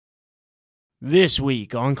This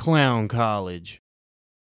week on Clown College.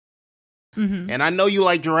 Mm-hmm. And I know you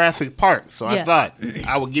like Jurassic Park, so Yeah. I thought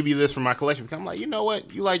I would give you this for my collection. I'm like, you know what?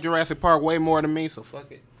 You like Jurassic Park way more than me, so fuck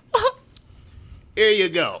it. Here you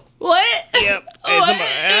go. What? Yep. Hey, What?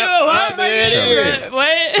 somebody, there it is.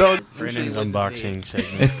 What? So, Brandon's unboxing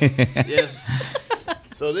segment. Yes.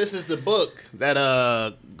 So this is the book that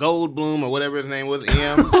Goldblum or whatever his name was,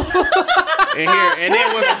 M. and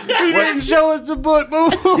then what Show us the book,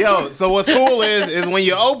 boo. yo, so what's cool is when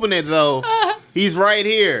you open it though, he's right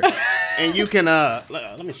here. And you can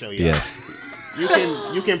let me show you. Yes.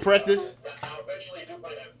 You can press this. I'll eventually do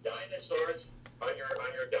my dinosaurs on your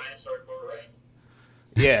dinosaur Blu-ray.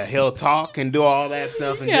 Yeah, he'll talk and do all that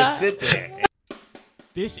stuff and just sit there.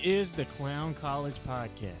 This is the Clown College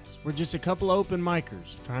Podcast. We're just a couple open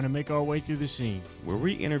micers trying to make our way through the scene. Where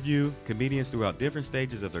we interview comedians throughout different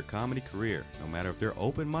stages of their comedy career, no matter if they're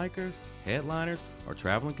open micers, headliners, or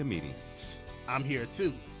traveling comedians. I'm here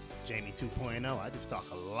too. Jamie 2.0. I just talk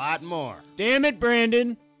a lot more. Damn it,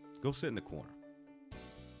 Brandon. Go sit in the corner.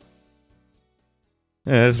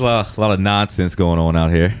 Yeah, there's a lot of nonsense going on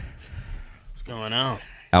out here, What's going on?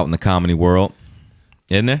 out in the comedy world.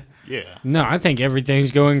 Isn't there? Yeah. No, I think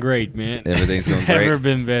everything's going great, man. Everything's going great. Never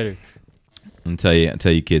been better. I'll tell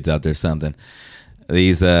you kids out there something.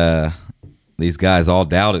 These guys all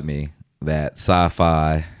doubted me that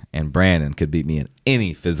Sci-Fi and Brandon could beat me in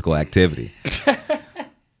any physical activity.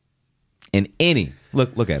 In any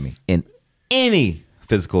look at me. In any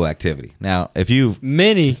physical activity. Now, if you've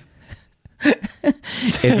Many.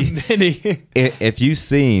 Many. If you've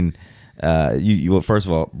seen you well, first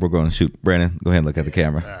of all, we're going to shoot. Brandon, go ahead and look at the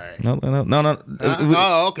camera. All right.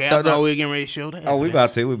 No. Okay. I thought we were getting ready to show that. Oh, we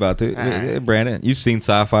about to. right. Brandon, you've seen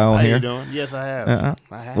Sci-Fi on How here? you doing? Yes, I have.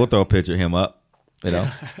 I have. We'll throw a picture of him up, There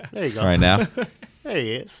you go. right now. There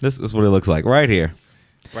he is. This is what it looks like right here.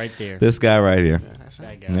 Right there. This guy right here.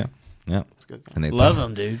 That guy. Yeah. That's good. And they Love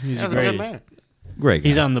him, dude. He's That's the a good greatest. man. Great.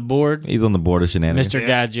 He's guy. on the board. He's on the board of shenanigans. Mr.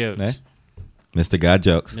 Guy Jokes. Eh? Mr. Guy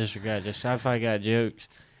Jokes. Mr. Guy, just Sci-Fi Got Jokes.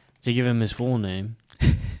 To give him his full name.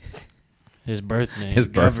 His birth name. His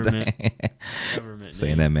Government. birthday. Government Saying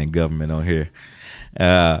name. that man government on here.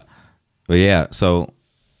 But yeah, so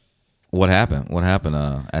what happened? What happened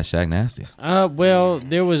at Shaq Nasty's? Well,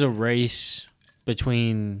 there was a race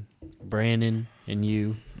between Brandon and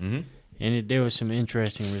you. Mm-hmm. And there was some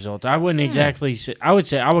interesting results. I wouldn't exactly say, I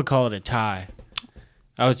would call it a tie.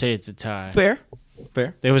 I would say it's a tie. Fair.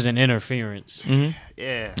 There was an interference. Mm-hmm.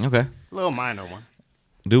 Yeah. Okay. Little minor one.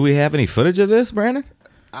 Do we have any footage of this, Brandon?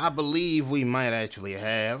 I believe we might actually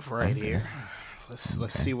have right here.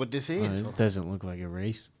 Let's see what this is. It doesn't look like a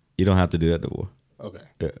race. You don't have to do that, boy. Okay.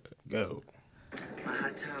 Yeah. Go. My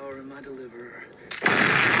high tower and my deliverer.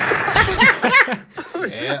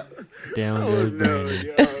 Yeah. Down goes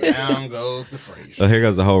Brandon. Down goes the phrase. Oh, here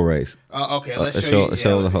goes the whole race. Okay, let's show you.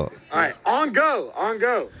 Show the whole. All right, on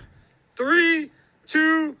go. 3,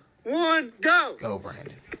 2, 1, go. Go,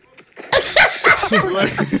 Brandon.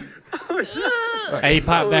 Hey, he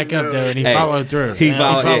popped back up, though, and he Hey, followed through. He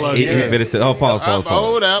followed. followed He through. admitted to. Oh, pause.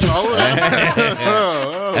 Hold up.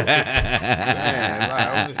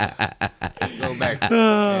 Man, go back.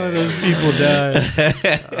 Oh, those people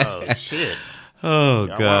died. Oh, shit. Oh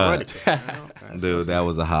Y'all God, weren't ready. dude, that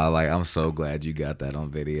was a highlight. I'm so glad you got that on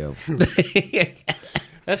video.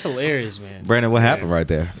 That's hilarious, man. Brandon, what happened right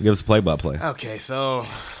there? Give us a play-by-play. Okay, so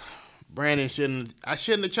Brandon shouldn't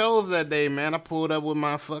have chose that day, man. I pulled up with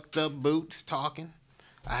my fucked up boots talking.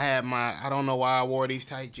 I don't know why I wore these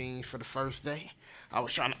tight jeans for the first day. I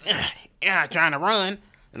was trying to run,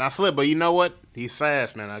 and I slipped. But you know what? He's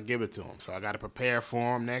fast, man. I'll give it to him. So I got to prepare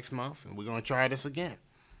for him next month, and we're going to try this again.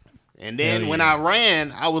 And then when I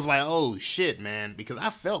ran, I was like, oh, shit, man, because I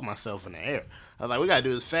felt myself in the air. I was like, we got to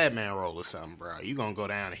do this fat man roll or something, bro. You going to go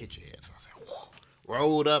down and hit your head. So I was like, whoa.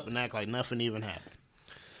 Rolled up and act like nothing even happened.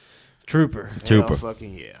 Trooper. Hell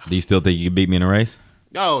fucking yeah. Do you still think you can beat me in a race?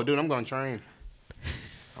 Oh, dude, I'm going to train.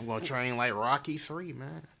 I'm going to train like Rocky 3,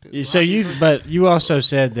 man. Dude, So Rocky 3. but you also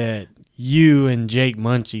said that you and Jake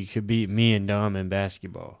Muncie could beat me and Dom in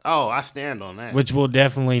basketball, Oh, I stand on that. which will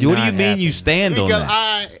definitely What not do you mean happen. you stand on Because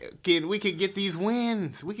that? we could get these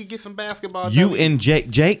wins. We could get some basketball. You W's. and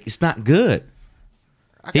Jake, it's not good.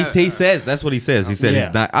 I He gotta- says that's what he says. He said Yeah.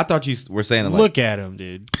 he's not. I thought you were saying it like. Look at him,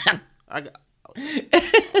 dude. I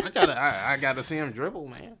gotta see him dribble,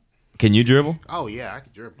 man. Can you dribble? Oh yeah, I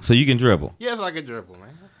can dribble. So you can dribble. Yes, I can dribble,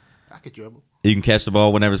 man. I can dribble. You can catch the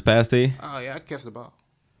ball whenever it's passed to you. Oh yeah, I can catch the ball.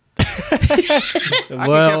 I can catch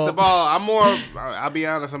the ball. I'll be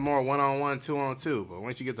honest, I'm more 1-on-1, 2-on-2. But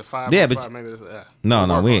once you get to 5-on-5, but maybe it's, No,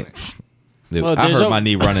 we'll we work on ain't. Dude, Well, I there's hurt a- my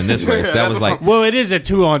knee running this race. That was like, Well, it is a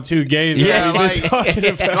 2-on-2 game. that Yeah, we've been like talking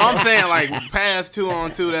about. no, I'm saying like past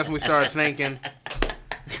 2-on-2. That's when we started thinking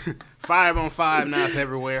 5-on-5. Now it's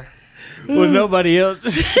everywhere. Well, nobody else.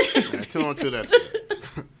 Yeah, 2-on-2. That's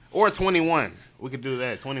good. Or 21. We could do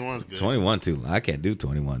that. 21's good. 21 too. I can't do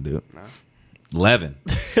 21, dude. No? 11.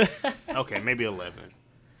 Okay, maybe 11.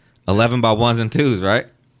 11 by ones and twos, right?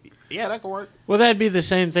 Yeah, that could work. Well, that'd be the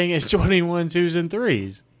same thing as 21 2s and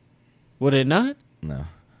 3s. Would it not? No.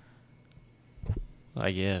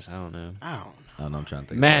 I guess. I don't know. I don't know. I don't know. I'm trying to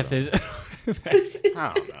think. Math is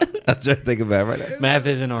I don't know. I'm trying to think about it right now. math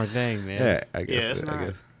isn't our thing, man. Yeah, I guess. Yeah, it's I not.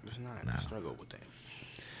 guess. It's not. Nah. I struggle with that.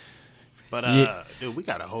 But Yeah. dude, we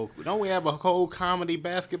got a whole. Don't we have a whole comedy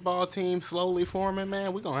basketball team slowly forming?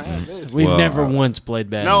 Man, we gonna have this. We've Well, never once played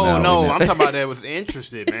bad. No, No, we I'm talking about that was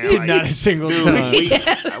interested, man. Like, Not a single dude,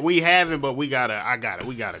 time. we haven't, but we got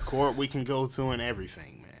a court we can go to and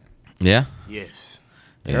everything, man. Yeah. Yes.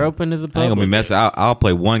 They're open to the I ain't public. gonna be messing. I'll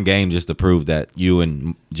play one game just to prove that you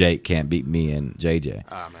and Jake can't beat me and JJ.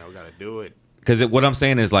 Ah, man, we gotta do it. Because what I'm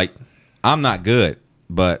saying is like, I'm not good,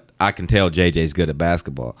 but I can tell JJ's good at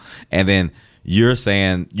basketball. And then you're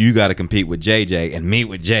saying you got to compete with JJ and meet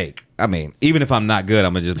with Jake. I mean, even if I'm not good,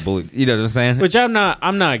 I'm gonna just bully. You know what I'm saying? Which I'm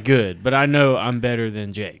not good, but I know I'm better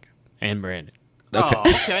than Jake and Brandon. Oh,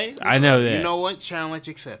 okay. I know that. You know what? Challenge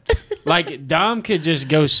accepted. Like Dom could just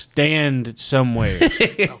go stand somewhere,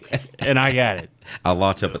 Okay. and I got it. I'll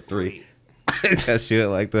launch up at 3. That shit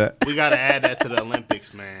like that. We gotta add that to the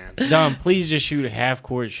Olympics, man. Dom, please just shoot half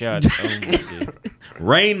court shots only, dude.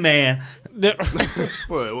 Rain Man.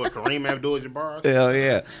 What Kareem Abdul-Jabbar? Hell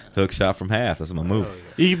yeah. Hook shot from half. That's my move.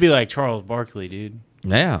 You could be like Charles Barkley, dude.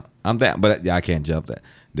 Yeah, I'm that, but yeah, I can't jump that,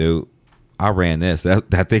 dude. I ran this. I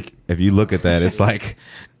think if you look at that, it's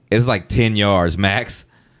like 10 yards max,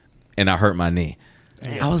 and I hurt my knee.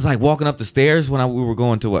 Damn. I was like walking up the stairs when we were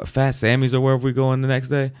going to Fat Sammy's or wherever we going the next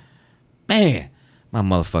day. Man, my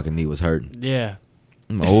motherfucking knee was hurting. Yeah.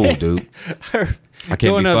 I'm old, dude. I can't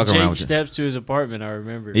Going be up fucking around Jake's with steps to his apartment, I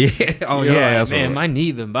remember. Yeah. Oh You're yeah. like, That's man, what my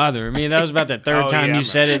knee been bothering me. That was about the third Oh, time yeah, you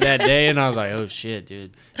said it that day, and I was like, oh shit,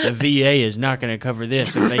 dude. The VA is not going to cover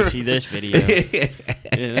this if they see this video.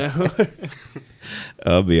 You know?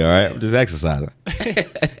 I'll be all right. I'm just exercising.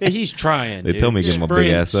 He's trying. They dude. told me to get my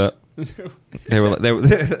big ass Sprints. up.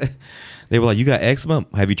 They were like, you got eczema?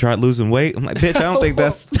 Have you tried losing weight? I'm like, bitch, I don't think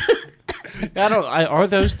that's. Are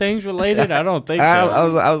those things related? I don't think so.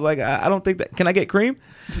 I was like, I don't think that. Can I get cream?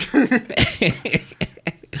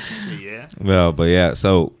 Yeah. Well, but yeah.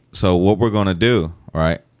 So what we're gonna do, all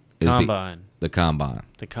right? Is Combine. The combine.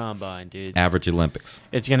 The combine, dude. Average Olympics.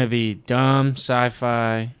 It's gonna be Dom,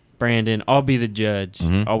 Sci-Fi, Brandon. I'll be the judge.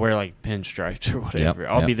 Mhm. I'll wear like pinstripes or whatever.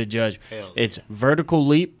 I'll yep. be the judge. Hell yeah. It's vertical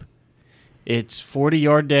leap. It's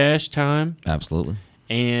 40-yard dash time Absolutely.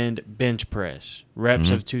 and bench press reps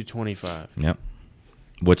Mhm. of 225. Yep.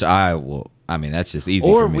 Which I will. I mean, that's just easy.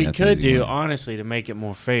 Or for me. we That's could easy do, win. honestly, to make it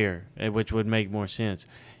more fair, which would make more sense,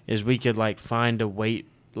 is we could like find a weight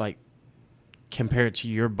like compare it to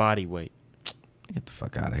your body weight, Get the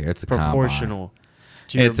fuck out of here. It's a combine. proportional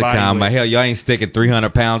to your It's a body combine. weight. Hell, y'all ain't sticking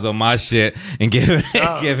 300 pounds on my shit and giving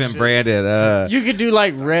shit. Brandon. You could do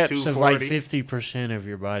like reps of like 240. 50% of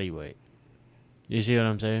your body weight. You see what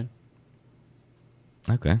I'm saying?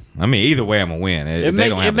 Okay. I mean, either way, I'm gonna win. They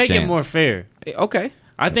don't have a make chance. it more fair. Okay.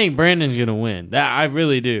 I think Brandon's gonna win. That I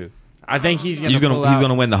really do. I think he's gonna. He's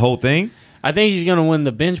gonna win the whole thing. I think he's gonna win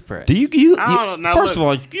the bench press. Do you I don't know. First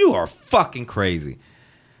Look. of all, you are fucking crazy.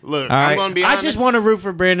 Look, All right. I'm gonna be I honest. just want to root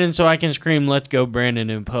for Brandon so I can scream "Let's go, Brandon"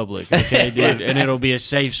 in public, okay, dude? And it'll be a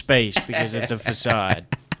safe space because it's a facade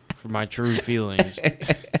for my true feelings.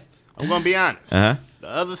 I'm gonna be honest. Uh huh. The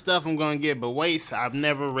other stuff I'm gonna get, but weights I've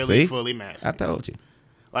never really See? fully I mastered. told you.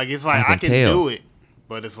 Like it's like I I can can tell. do it,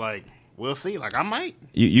 but it's like we'll see. Like I might.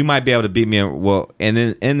 You might be able to beat me. And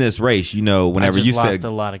then in this race, whenever I just you lost said a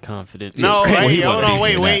lot of confidence. No, Well, hey, he hold wasn't on,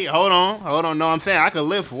 beating wait, you hold on. No, I'm saying I could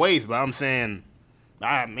lift weights, but I'm saying,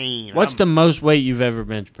 I mean, What's the most weight you've ever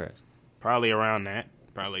bench pressed? probably around that?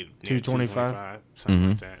 Probably near 225? something Mhm.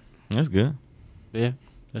 like that. that's good. Yeah,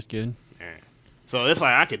 that's good. Yeah. So it's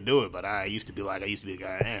like I could do it, but I used to be a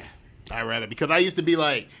guy. I'd rather because I used to be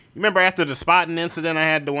like, remember after the spotting incident I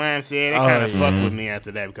had the YMCA, that Oh, kind of yeah. fucked with me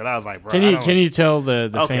after that because I was like, bro, Can I you don't- can you tell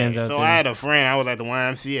the okay, fans out so there? I had a friend. I was at the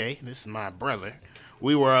YMCA. This is my brother.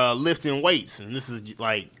 We were lifting weights, and this is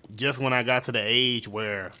like just when I got to the age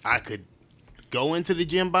where I could go into the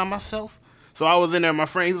gym by myself. So I was in there. My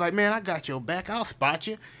friend, he was like, "Man, I got your back. I'll spot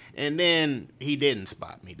you." And then he didn't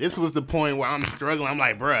spot me. This was the point where I'm struggling. I'm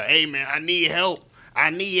like, "Bruh, hey man, I need help. I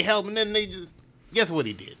need help." And then they just guess what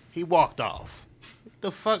he did? He walked off.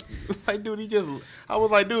 the fuck? Like, dude, I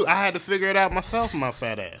was like, dude, I had to figure it out myself, my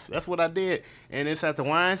fat ass. That's what I did. And it's at the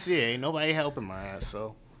YMCA. Ain't nobody helping my ass,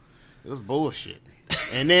 so it was bullshit.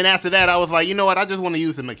 And then after that, I was like, you know what? I just want to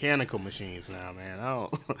use the mechanical machines now, man. I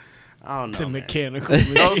don't know. The man. mechanical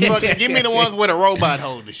Those machines. give me the ones where the robot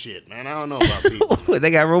hold the shit, man. I don't know about people. They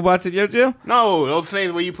got robots in your gym? No, those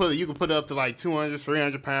things where you can put up to like 200,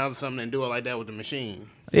 300 pounds or something and do it like that with the machine.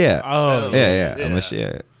 Yeah. Oh, Yeah. Yeah.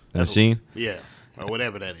 A machine? Yeah, or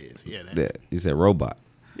whatever that is. Yeah, that. Yeah. You said robot.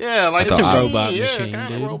 Yeah, like It's a a machine. robot Yeah, machine,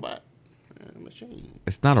 kind dude. of robot machine.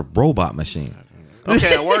 It's not a robot machine.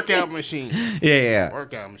 Okay, a workout machine. Yeah.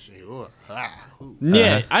 Workout machine. Ooh, ooh.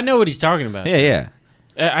 Yeah, I know what he's talking about. Yeah.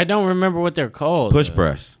 I don't remember what they're called. Push though.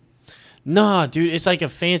 press. Nah, dude, it's like a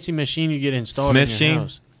fancy machine you get installed Smith in your machine?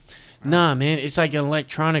 house. Nah, man, it's like an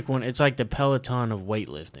electronic one. It's like the Peloton of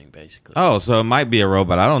weightlifting, basically. Oh, so it might be a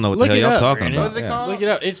robot. I don't know what Look the hell it y'all up, talking Brandon. about. What's it Yeah. called? Look it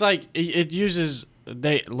up. It's like it uses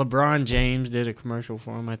LeBron James did a commercial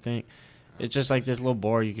for him, I think. It's just like this little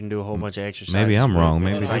bar you can do a whole bunch of exercises. Maybe I'm with. wrong.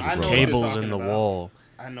 Maybe It's I like know what you're cables talking in the about. wall.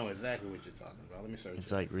 I know exactly what you're talking about. Let me search.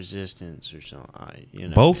 It's like resistance or something.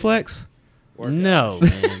 Bowflex? No,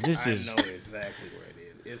 man. This I is. know exactly where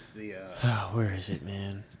it is. It's the Oh, where is it,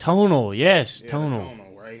 man? Tonal. Yes, yeah, tonal. the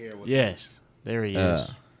tonal right here. With Yes, there he is.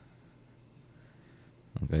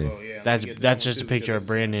 Okay. Oh, yeah, let me That's get that that's one, just a too, picture because of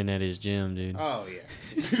Brandon at his gym, dude. Oh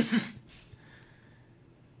yeah.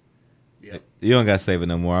 Yep. You don't got to save it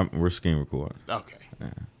no more. We're screen recording. Okay.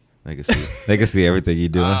 They can see. They can see everything you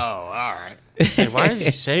doing. Oh, all right. Say, why is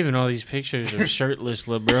he saving all these pictures of shirtless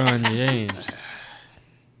LeBron James?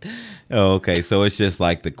 Oh, okay. So it's just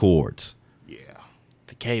like the cords. Yeah.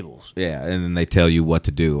 The cables. Yeah, and then they tell you what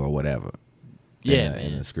to do or whatever. Yeah,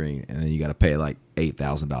 in man. the screen, and then you got to pay like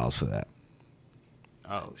 $8,000 for that.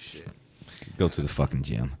 Oh shit. Go to the fucking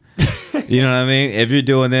gym. You know what I mean? If you're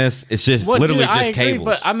doing this, it's just Well, literally dude, I just agree, cables.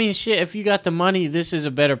 but I mean, shit. If you got the money, this is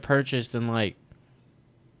a better purchase than like,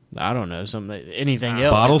 I don't know, anything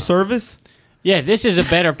else. Bottle service? Yeah, this is a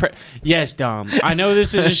better. Yes, Dom. I know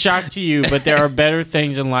this is a shock to you, but there are better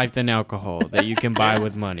things in life than alcohol that you can buy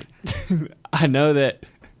with money. I know that.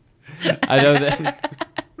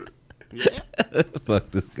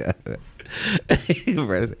 Fuck this guy.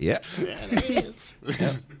 Brandon's like, yeah. Yeah, it is.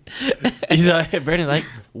 He's like, Brandon's like,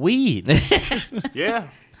 weed. Yeah.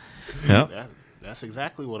 Yep. That's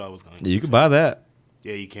exactly what I was going to You can buy that.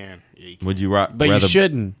 Yeah, you can. Yeah, you can. Would you But you rather?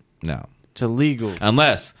 shouldn't. No. It's illegal.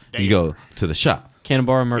 Unless you go to the shop.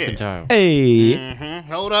 Canberra Mercantile. Hey. Mm-hmm.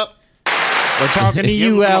 Hold up. We're talking to Give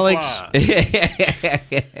you, him some Alex.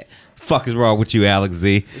 applause. Fuck is wrong with you, Alex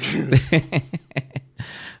Z?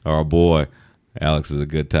 Oh boy, Alex is a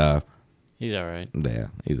good time. He's all right. Yeah,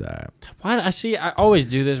 he's all right. Why? I always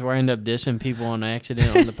do this where I end up dissing people on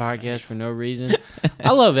accident on the podcast for no reason. I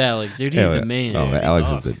love Alex, dude. He's Yeah, the man. Oh, Alex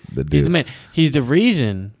is the dude. He's the man. He's the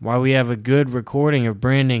reason why we have a good recording of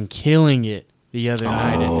Brandon killing it the other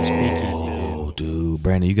night at the speakeasy. Oh, dude,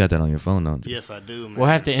 Brandon, you got that on your phone, don't you? Yes, I do, man. We'll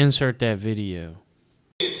have to insert that video.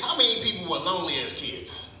 How many people were lonely as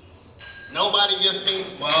kids? Nobody, just me?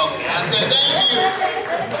 Well, okay. I said thank you.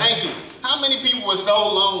 Thank you. How many people were so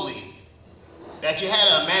lonely that you had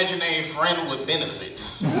an imaginary friend with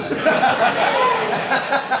benefits?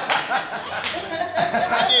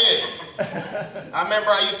 I did. I remember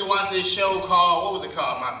I used to watch this show called, what was it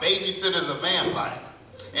called? My Babysitter's a Vampire.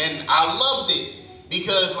 And I loved it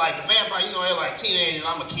because, like, the vampire, you know, they're like teenagers,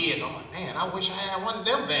 I'm a kid. So I'm like, man, I wish I had one of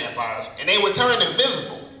them vampires. And they would turn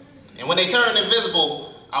invisible. And when they turned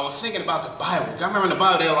invisible, I was thinking about the Bible. I remember in the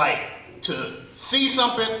Bible, they're like, to see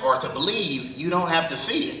something or to believe, you don't have to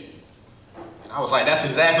see it. And I was like, that's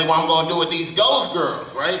exactly what I'm going to do with these ghost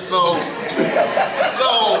girls, right? So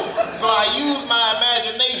I used my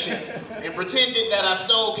imagination and pretended that I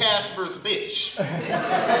stole Casper's bitch. And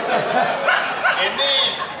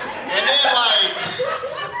then like,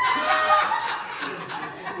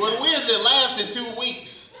 what's weird is it lasted 2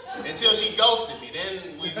 weeks until she ghosted me. Then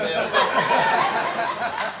we said,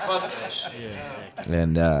 fuck that shit.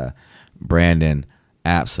 And Brandon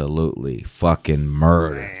absolutely fucking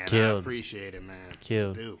murdered. Man, I Killed. appreciate it, man.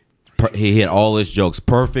 Killed. Dude. He hit all his jokes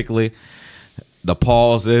perfectly. The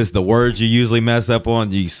pauses, the words you usually mess up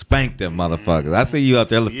on, you spanked them motherfuckers. I see you out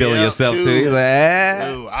there feeling Yeah, yourself dude. too. You're like, ah.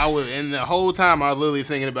 Dude, I was, and the whole time I was literally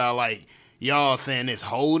thinking about like y'all saying this,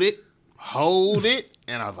 hold it,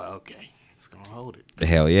 and I was like, okay, it's gonna hold it.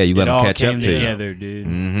 Hell yeah, you let It him all catch came up to you. together, dude.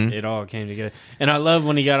 Mhm. It all came together. And I love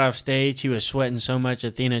when he got off stage, he was sweating so much,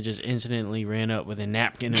 Athena just instantly ran up with a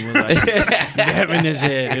napkin and was like dabbing his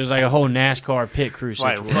head. It was like a whole NASCAR pit crew It's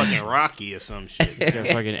like situation. fucking Rocky or some shit. Got a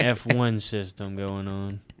fucking F1 system going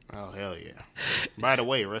on. Oh hell yeah! By the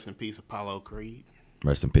way, rest in peace, Apollo Creed.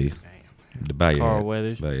 Rest in peace. Bow your Carl head.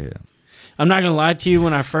 Weathers. Bow your head. I'm not gonna lie to you.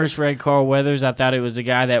 When I first read Carl Weathers, I thought it was the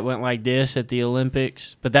guy that went like this at the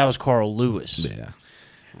Olympics, but that was Carl Lewis. Yeah.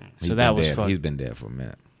 So that was dead. fun. He's been dead for a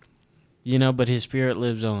minute. You know, but his spirit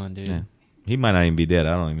lives on, dude. Yeah. He might not even be dead.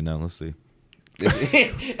 I don't even know. Let's see. Let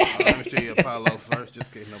me show you Apollo first,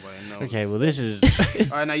 just in case nobody knows. Okay, well this is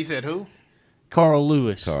All right, now you said who? Carl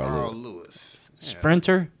Lewis, Carl Lewis. Yeah.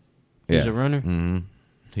 sprinter. He was a runner. Mm-hmm.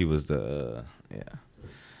 He was the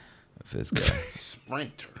fifth guy.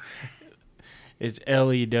 Sprinter. It's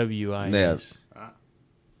Lewis. Yeah.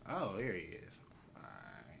 Oh, here he is. All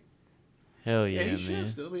right. Hell Yeah, yeah, he should man.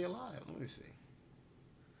 still be alive. Let me see.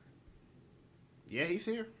 Yeah, he's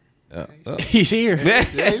here. He's here. Yeah,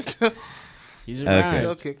 he's still, He's Okay. around.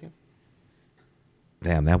 still kicking.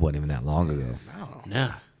 Damn, that wasn't even that long ago.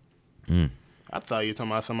 No. Nah. I thought you were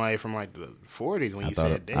talking about somebody from like the 40s when you I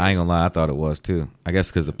said that. ain't gonna lie, I thought it was too. I guess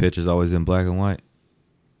because the picture's always in black and white.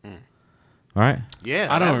 All right. Yeah,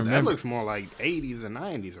 I don't that remember. looks more like 80s and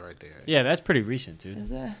 90s right there. Yeah, that's pretty recent, dude.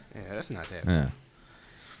 Yeah, that's not that. Yeah.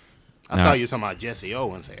 I No. thought you were talking about Jesse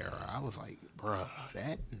Owens era. I was like, bruh,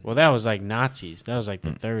 that. Well, that was like Nazis. That was like the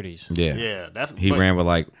 30s. Yeah. Yeah, that's. He but- ran with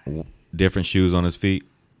like different shoes on his feet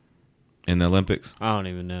in the Olympics. I don't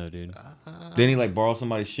even know, dude. Didn't he like borrow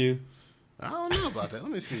somebody's shoe? I don't know about that.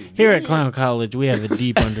 Let me see. Here at Clown College, we have a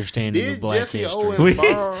deep understanding of Did Black Jesse history. Owens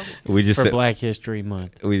borrow? We just For said Black History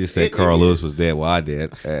Month. we just said Carl Lewis was dead. Well, I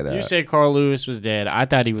did. And, You said Carl Lewis was dead. I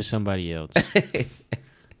thought he was somebody else.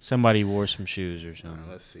 Somebody wore some shoes or something.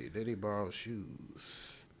 Let's see. Did he borrow shoes?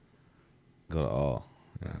 go to all.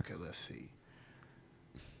 Okay, let's see.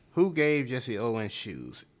 Who gave Jesse Owens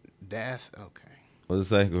shoes? Okay. What does it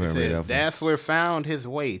say? Go ahead It and read it says out. Dassler found his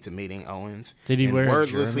way to meeting Owens. Did he and wear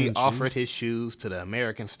wordlessly German offered his shoes to the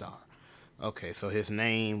American star. Okay, so his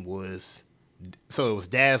name was. So it was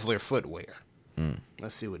Dazzler Footwear.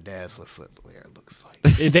 Let's see what Dazzler Footwear looks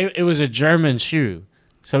like. It was a German shoe.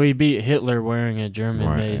 So he beat Hitler wearing a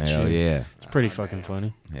German-made Hell shoe. yeah. It's pretty fucking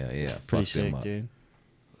funny. Hell yeah. Pretty Fucked him sick, up. dude.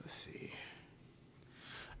 Let's see.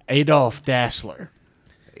 Adolf Dassler.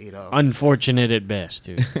 Adolf. Unfortunate at best,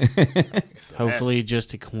 dude. Okay, so Hopefully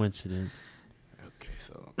just a coincidence. Okay,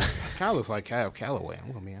 so kind of looks like Cab Calloway.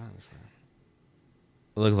 I'm gonna be honest, man.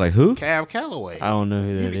 Looks like who? Cab Calloway. I don't know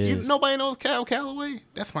who that is. Nobody knows Cab Calloway.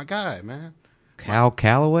 That's my guy, man. Cal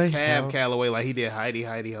Calloway? Cab Calloway, like he did Heidi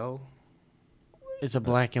Ho. It's a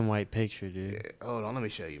black and white picture, dude. Hold on, let me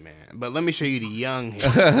show you, man. But let me show you the young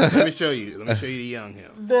him. Let me show you the young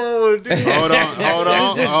him. No, dude. Hold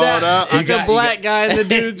up. It's a black guy and the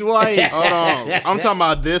dude's white. Hold on. I'm talking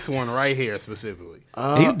about this one right here specifically.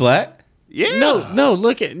 He's black. Yeah. No,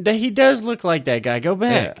 look at that. He does look like that guy. Go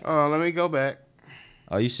back. Oh, let me go back.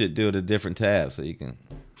 Oh, you should do it a different tab so you can.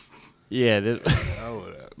 Yeah, Hold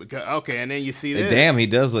up. Because, okay, and then you see this. Damn, he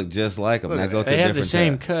does look just like him. Look Now at go that. to they a have the different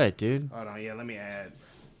same tab. cut, dude. Hold on, yeah, let me add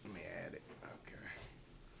it. Okay.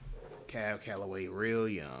 Cab Calloway, real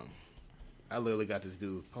young. I literally got this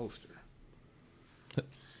dude's poster. What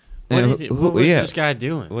And was yeah. this guy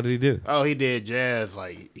doing? What did he do? Oh, he did jazz.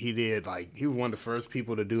 He was one of the first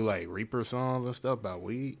people to do like Reaper songs and stuff about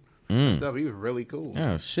weed and stuff. He was really cool.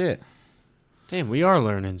 Oh shit! Damn, we are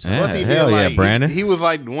learning something. Yeah. Plus, he hell did, yeah, like, Brandon. He was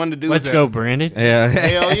like one of the dudes. Let's that, go, Brandon. Yeah,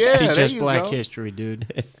 Hell yeah, Teach there us you black go. history,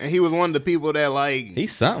 dude. And he was one of the people that like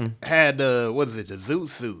he's something. had the zoot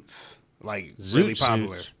suits, like really Zoot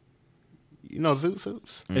popular. suits. You know zoot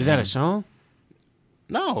suits? Is that a song?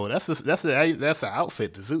 No, that's the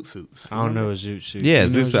outfit, the zoot suits. I don't know a zoot suit. Yeah,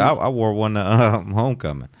 You know Zeus, I wore one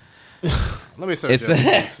homecoming. Let me search It's up a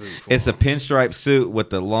zoot suit for it's a him. pinstripe suit with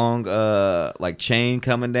the long like chain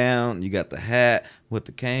coming down. You got the hat with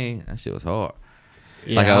the cane. That shit was hard.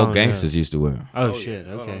 Yeah, Like I how don't old know. gangsters used to wear. Oh, yeah. shit.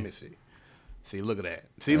 Hold on, let Okay. me see. See, look at that.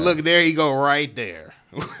 See, look there. You go right there.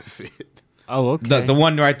 Oh, okay. The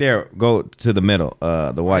one right there. Go to the middle.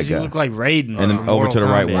 The white Does he guy. look like Raiden? And then from over Mortal to the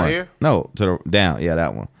right Kombat? one. Right here? No, to the down. Yeah,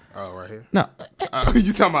 that one. Oh, right here. No,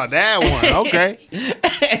 You talking about that one? Okay.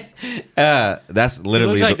 that's He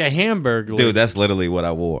literally looks like the Hamburg look. dude. That's literally what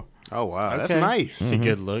I wore. Oh wow, Okay. that's nice. It's a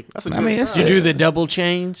good look. That's a I good mean, it's- style. Did you do the double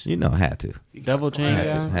chains? You know, I had to. Double chain Had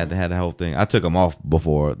to. guy? Had the whole thing. I took them off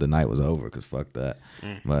before the night was over because fuck that.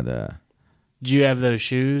 But Did you have those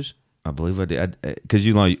shoes? I believe I did because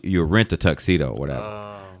you rent a tuxedo or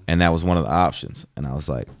whatever, and that was one of the options. And I was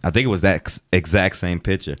like, I think it was that exact same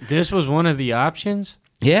picture. This was one of the options?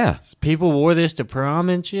 Yeah, People wore this to prom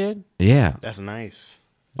and shit? yeah. That's nice.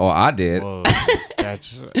 Oh, I did. Whoa.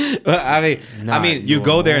 That's... I Not mean, you go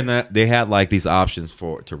normal. there and they had like these options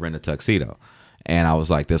to rent a tuxedo, and I was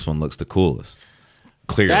like, this one looks the coolest.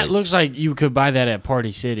 Clearly. That looks like you could buy that at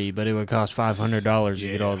Party City, but it would cost $500 to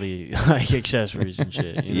get all the like accessories and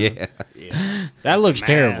shit. You know? Yeah. That looks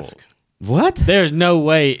terrible. Mask. What? There's no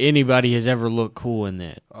way anybody has ever looked cool in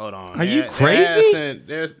that. Hold on. Are you crazy?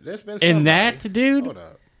 There's been In somebody. that, dude? Hold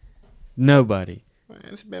up. Nobody. Man,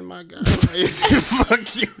 it's been my guy.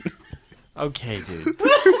 Fuck you. Okay, dude.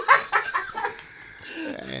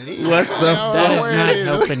 Man, What the That is where not it is.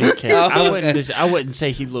 helping your case. I wouldn't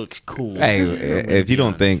say he looks cool. Hey, if you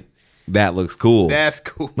don't think that looks cool, That's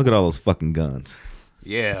cool. look at all those fucking guns.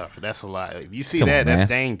 Yeah, that's a lot. If you see Come that, on, man. that's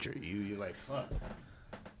danger. You're like, fuck.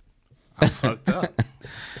 I'm fucked up.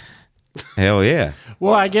 Hell yeah.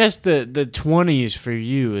 Well, I guess the 20s for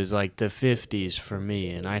you is like the 50s for me,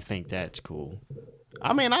 and I think that's cool.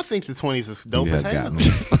 I mean, I think the 20s is dope You as have hell. got me.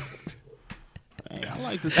 Hey, I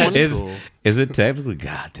like the That's 20s. Is, cool. is it technically?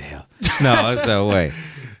 Goddamn. No, there's no way. It's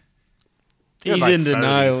He's like in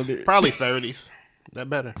denial, 30s. dude. Probably 30s. That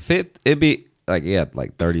better. It'd be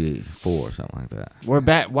like 34 or something like that. We're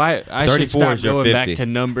back. Why I should 34 stop is your going back 50. to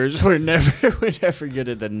numbers. We're never good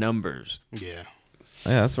at the numbers. Yeah.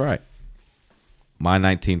 Yeah, that's right. My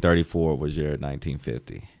 1934 was your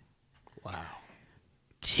 1950. Wow.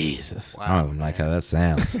 Jesus. Wow, I don't like how that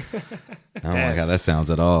sounds. I don't like how that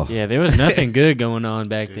sounds at all. Yeah, there was nothing good going on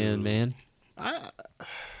back then, man. I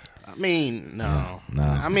mean, no. No.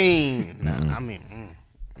 I mean, no. I mean,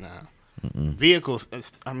 no. Vehicles.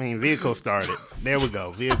 Vehicle started. There we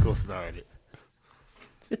go. Vehicle started.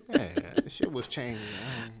 Yeah, shit was changing.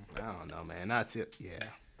 I don't know, man. Yeah.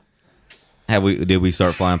 Did we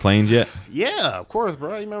start flying planes yet? Yeah, of course,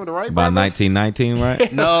 bro. You remember the Wright By brothers? 1919,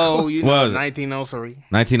 right? No, you know, Was it? 1903.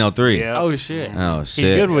 1903. Yeah. Oh shit. Oh, shit. He's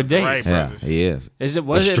good with dates. Right. Yeah, brothers. he is. Is it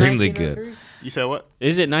was Extremely it 1903? You said what?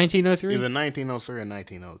 Is it 1903? Either 1903 or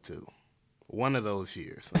 1902. One of those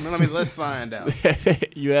years. Let's find out.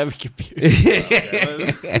 You have a computer.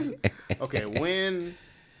 Okay, when?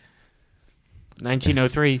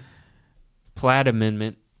 1903. Platt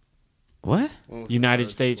Amendment. What? when was the United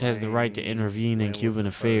first States has the right to plane? intervene in When was Cuban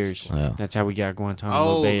the first affairs. plane? Yeah. That's how we got Guantanamo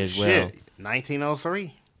Oh Bay as well. shit!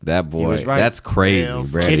 1903. That He boy. was right. That's crazy, Hell,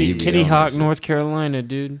 Brady. Kitty, You be Kitty on Hawk, that North Carolina,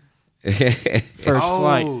 dude. shit. First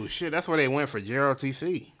flight. Oh shit! That's where they went for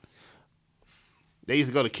JROTC. They used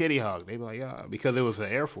to go to Kitty Hawk. They be like, yeah, because it was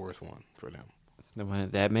an Air Force one for them.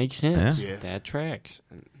 That makes sense. Yeah. That tracks.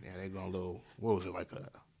 And yeah, they going a little. What was it like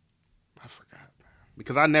I forgot.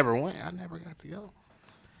 Because I never went. I never got to go.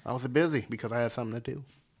 I was busy because I had something to do.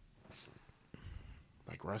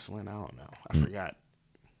 Like wrestling, I don't know. I forgot.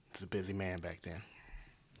 I was a busy man back then.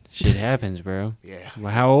 Shit happens, bro. Yeah.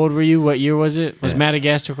 Well, how old were you? What year was it? Was Yeah.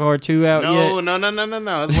 Madagascar 2 out No, yet?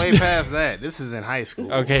 no. It's way past that. This is in high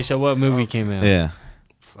school. Okay, so what movie came out? Yeah.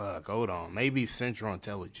 Fuck, hold on. Maybe Central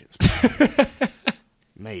Intelligence.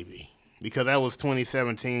 Maybe. Because that was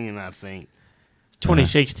 2017, I think.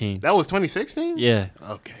 2016. That was 2016? Yeah.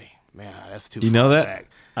 Okay. Man, that's too You far know that? back.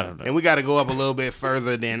 I don't know. And we got to go up a little bit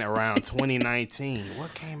further than around 2019.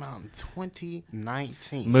 What came out in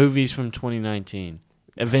 2019? Movies Movies from 2019.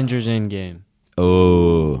 Avengers Endgame.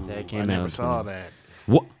 Oh. That I came never out. saw that.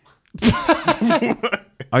 What?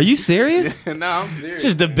 Are you serious? No, I'm serious. It's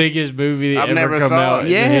just the biggest movie I've ever never come saw out it.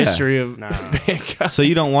 in Yeah. the history of Nah. mankind. So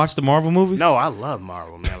you don't watch the Marvel movies? No, I love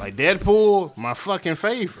Marvel, man. Like Deadpool, my fucking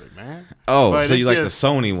favorite, man. Oh, But so you it's like just- the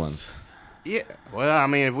Sony ones? Yeah. Well, I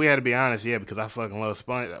mean, if we had to be honest, yeah, because I fucking love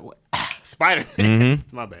Spider-Man.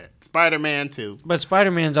 Mm-hmm. My bad. Spider-Man 2. But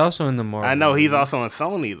Spider-Man's also in the Marvel. I know he's movie. also on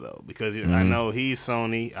Sony, though, because Mm-hmm. I know he's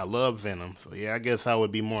Sony. I love Venom. So, yeah, I guess I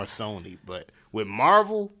would be more Sony. But with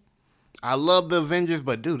Marvel, I love the Avengers,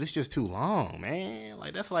 but, dude, it's just too long, man.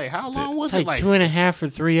 Like, that's like, how long was It's it? like 2.5 or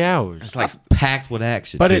 3 hours. It's like packed with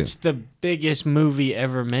action. But too. it's the biggest movie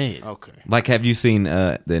ever made. Okay. like, have you seen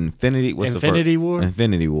the Infinity? What's Infinity the first? War?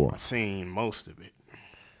 Infinity War. I've seen most of it.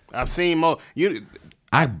 I've seen most. This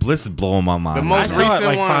is blowing my mind. The I most saw it recent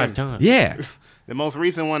like one- 5 times. Yeah. The most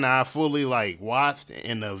recent one that I fully, like, watched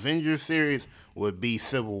in the Avengers series would be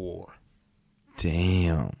Civil War.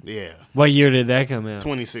 Damn. Yeah. What year did that come out?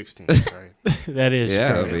 2016, right? That is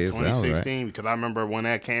Yeah. crazy. I mean, it sounds right. 2016, because I remember when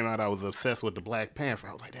that came out, I was obsessed with the Black Panther.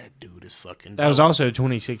 I was like, that dude is fucking That was dope. also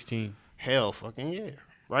 2016. Hell fucking yeah.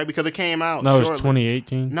 Right? Because it came out No, it was shortly.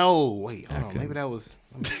 2018. No, wait, hold on. Okay. Maybe that was...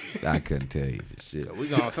 I couldn't tell you for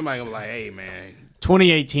shit. Somebody gonna be like, hey, man,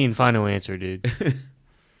 2018, final answer, dude.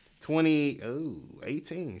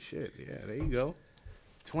 18, shit. Yeah, there you go.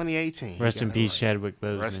 2018. Rest You in got it peace, right. Chadwick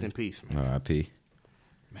Boseman. Rest in peace, man. R.I.P.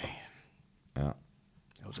 Man. Yeah.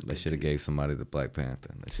 That was a They good should have dude. gave somebody the Black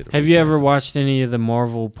Panther. They should've Have you ever replaced watched any of the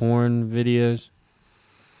Marvel porn videos?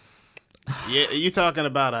 Yeah, you talking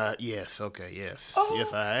about yes, okay, yes.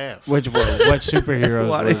 Yes, I have. Which one? What superheroes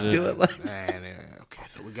Why was they it? do it like Man, okay,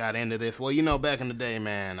 so we got into this. Well, back in the day,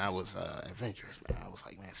 man, I was adventurous, man. I was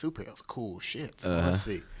like, man, superheroes are cool shit. So let's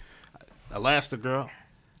see. Elastigirl.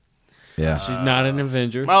 Yeah. She's not an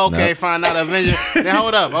Avenger. Okay, Nope. fine, not Avenger. Now,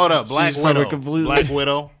 hold up. Black She's from a Widow. completely-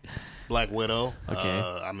 Black Widow.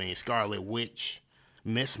 Okay. Scarlet Witch.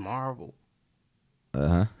 Miss Marvel.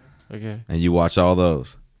 Uh-huh. Okay. And you watch all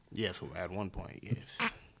those. Yes, at one point, yes.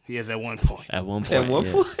 Yes, at one point. At one point. At one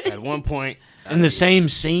yeah. point. At one point. In the same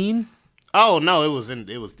scene? Oh no, it was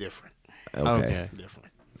different. Okay. Different.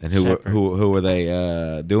 And who Separate. were they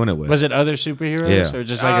doing it with? Was it other superheroes Yeah. or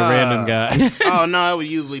just like a random guy? Oh no, it would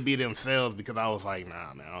usually be themselves because I was like,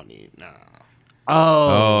 nah, man, I don't need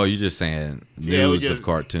Oh, you're just saying Yeah, it was nudes of just-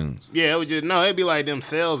 cartoons. Yeah, it would just it'd be like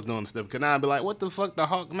themselves doing stuff. Cause now I'd be like, what the fuck, the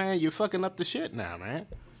Hawk, man? You're fucking up the shit now, man.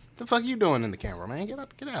 The fuck you doing in the camera, man? Get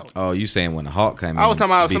out. Oh, you saying when the Hawk came in? I was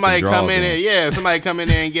talking about beat somebody the come draws in there. Yeah, somebody come in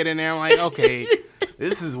there and get in there. I'm like, okay,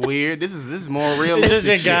 this is weird. This is more It's realistic.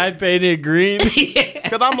 just a guy painted green.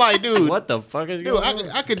 Because I'm like, dude, What the fuck is dude, going on?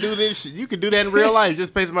 I could do this shit. You could do that in real life.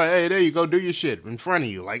 Just pay somebody, hey, there you go, do your shit in front of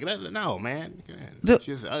you. Like, no, man. Dude.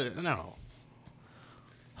 Just, no.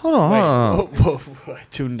 Hold on. Whoa. I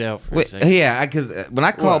tuned out for a Wait, second. yeah, because when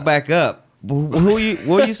I called back up, what were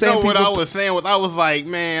you saying? No, what people- I was saying was, I was like,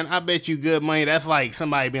 man, I bet you good money. That's like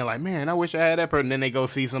somebody being like, man, I wish I had that person. Then they go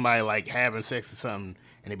see somebody like having sex or something,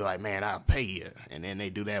 and they be like, man, I'll pay you. And then they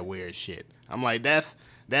do that weird shit. I'm like, that's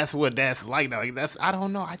what that's like. Like that's I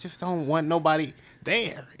don't know. I just don't want nobody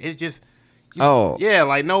there. It's just Oh. yeah,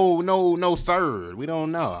 like no third. We don't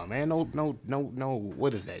know, man. No.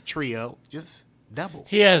 What is that trio? Just double.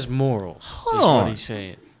 He has morals. That's on. what he's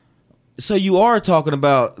saying. So you are talking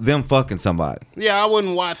about them fucking somebody. Yeah, I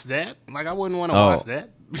wouldn't watch that. Like I wouldn't want to Oh. watch that.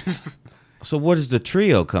 So where does the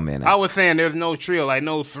trio come in at? I was saying there's no trio, like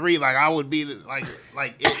no three. Like I would be like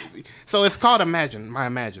it, so it's called my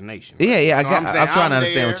imagination. Right? Yeah, So I'm saying trying to I'm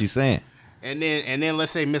understand there, what you're saying. And then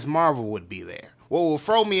let's say Miss Marvel would be there. What will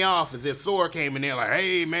throw me off is if Thor came in there like,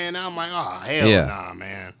 hey man, I'm like, oh hell Yeah. nah,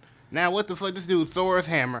 man. Now what the fuck? This dude Thor's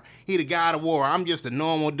hammer. He the god of war. I'm just a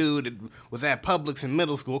normal dude that was at Publix in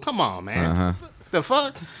middle school. Come on, man. Uh-huh. The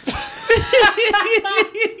fuck?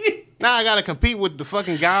 Now I gotta compete with the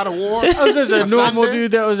fucking god of war. I was just a My normal thunder?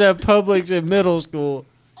 dude that was at Publix in middle school.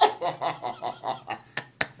 I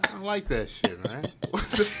don't like that shit, man.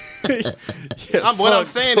 Yeah, What I'm fuck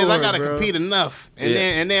saying is I Thor, gotta bro. compete enough, and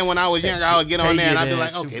Yeah. then when I was younger, I would get on there and I'd be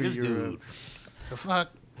like, Pagan-ass okay, this superhero. dude, the fuck,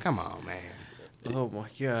 come on, man. Oh my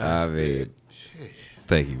god. I mean,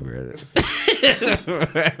 thank you, brother.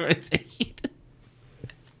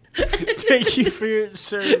 Thank you for your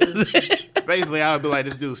service. Basically, I would be like,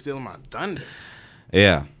 this dude's stealing my thunder.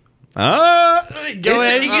 Yeah. Go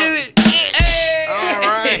ahead and get it. All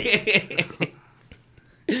right.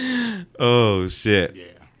 Oh shit. Yeah.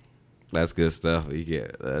 That's good stuff. You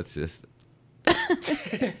get that's just.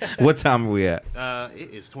 What time are we at?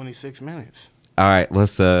 It is 26 minutes. All right,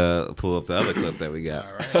 let's pull up the other clip that we got.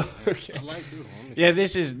 All right. Okay. I like this one. Yeah,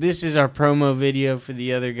 this is our promo video for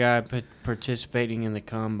the other guy participating in the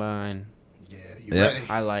combine. Yeah, you Yeah. ready?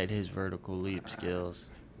 Highlight his vertical leap skills.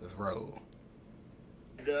 Let's roll.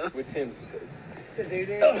 With him.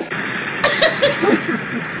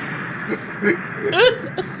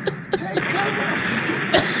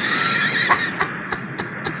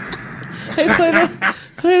 Hey, play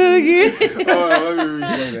that again. Hold on,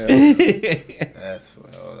 let me replay that. That's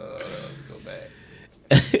funny. Hold on, go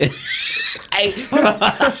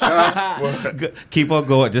back. Keep on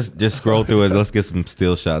going. Just scroll through it. Let's get some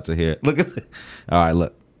still shots of here. Look at. All right,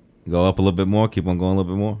 look. Go up a little bit more. Keep on going a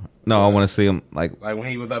little bit more. No, I want to see him like Like when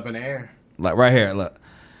he was up in the air. right here. Look,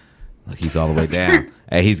 he's all the way down.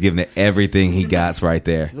 Hey, he's giving it everything he got right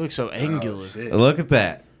there. He looks so angular. Shit. Look at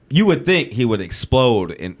that. You would think he would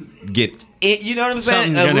explode and get it. You know what I'm saying?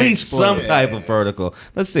 Something's At gonna least explode. some type of vertical.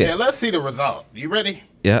 Let's see Yeah, it. let's see the result. You ready?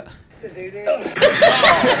 Yeah.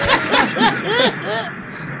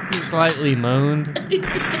 He slightly moaned.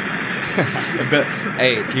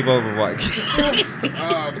 Hey, keep over what.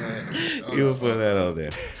 Oh man. You will put that on there.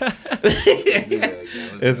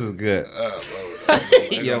 This is good.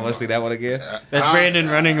 You don't want to see that one again? That's Brandon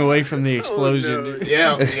running away from the explosion. dude.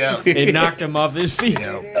 Yeah. It knocked him off his feet.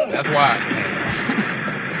 Yeah, that's why.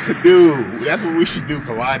 Dude, that's what we should do.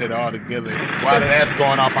 Collide it all together. While that's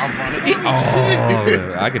going off, I'm running.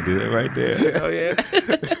 Oh, I could do that right there. Oh yeah.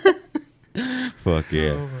 Fuck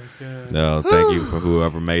yeah. Oh my god. No, thank you for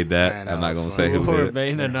whoever made that. Man, that I'm not was gonna say who Or did it.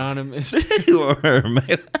 being anonymous. Whoever made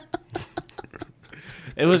it.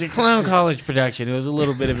 It was a clown college production. It was a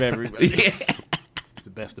little bit of everybody. The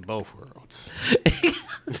the best of both worlds.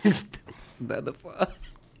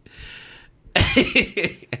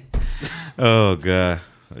 Oh God,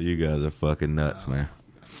 you guys are fucking nuts, man.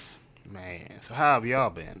 Man, so how have y'all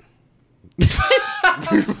been?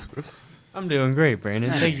 I'm doing great, Brandon.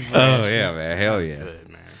 Thank you for Oh asking. yeah, man. Hell yeah. Good,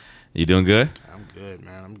 man. You doing good? I'm good,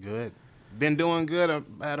 man. I'm good. Been doing good.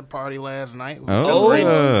 I had a party last night. We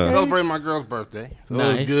Oh, celebrating my girl's birthday. So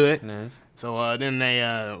it was good. Nice. So then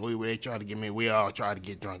they tried to get me. We all tried to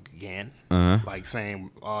get drunk again. Like saying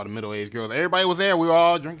all the middle-aged girls. Everybody was there. We were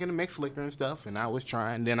all drinking the mixed liquor and stuff. And I was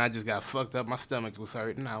trying. Then I just got fucked up. My stomach was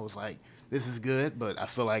hurting. I was like, this is good, but I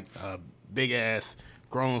feel like a big-ass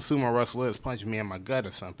grown sumo wrestler is punching me in my gut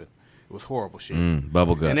or something. It was horrible shit.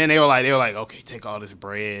 Bubble gut. And then they were like, okay, take all this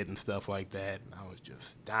bread and stuff like that. And I was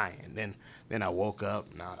just dying. Then I woke up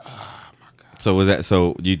and oh my God. So was that?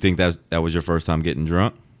 So you think that was your first time getting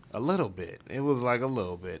drunk? A little bit. It was like a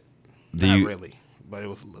little bit. Do Not you- really, but it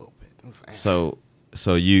was a little bit. It was,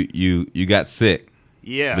 So you got sick,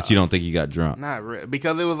 yeah, but you don't think you got drunk? not really,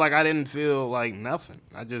 because it was like I didn't feel like nothing.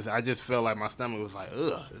 I just felt like my stomach was like,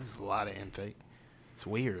 ugh, this is a lot of intake. It's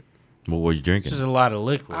weird. What were you drinking? This is a lot of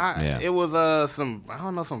liquid. Yeah. It was some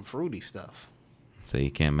some fruity stuff. So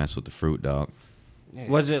you can't mess with the fruit, dog. Yeah.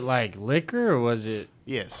 Was it like liquor or was it?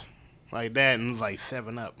 Yes, like that, and it was like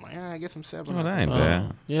 7-Up. Like, I get some 7-Up. Oh, that ain't Oh.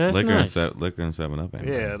 bad. Yeah, that's liquor nice. liquor and 7-Up ain't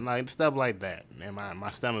Yeah, bad. like stuff like that. And my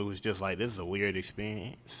stomach was just like, this is a weird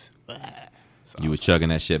experience. So You was chugging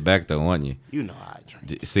that shit back though, wasn't you? you know how I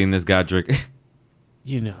drink. Seen this guy drink?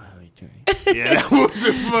 You know how he drinks. Yeah, that was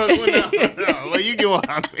the fuck. No. Well, you get what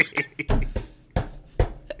I mean.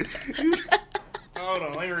 Hold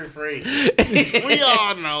on, let me rephrase. We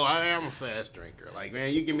all know I am a fast drinker. Like,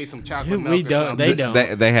 man, you give me some chocolate Dude, milk we or don't. something. They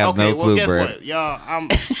don't. They have Okay, no well, clue, guess bro. what, y'all?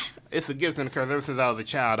 It's a gift and a curse. Ever since I was a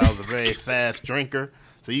child, I was a very fast drinker.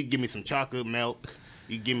 So you give me some chocolate milk,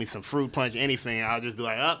 you give me some fruit punch, anything, I'll just be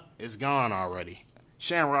like, it's gone already.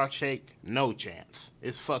 Shamrock shake, no chance.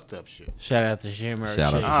 It's fucked up shit. Shout out to Shamrock. Shout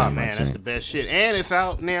out Shake. to Oh Shamrock man, that's shake. the best shit. And it's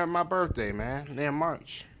out near my birthday, man. Near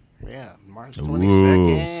March. Yeah, March Ooh.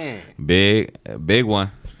 22nd. Big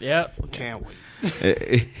one. Yep. Can't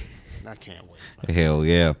wait. I can't wait. Hell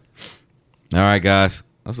yeah. All right, guys.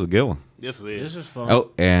 That's a good one. This is This was fun.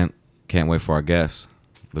 Oh, and can't wait for our guest,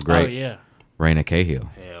 the great Oh yeah. Rayna Cahill.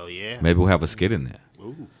 hell yeah. Maybe we'll have a skit in there.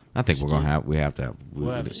 Ooh. I think we have to have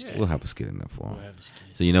We'll have a skit. we'll have a skit in there for him. We'll have a skit.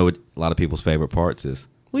 So you know what a lot of people's favorite parts is?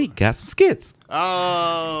 We got some skits.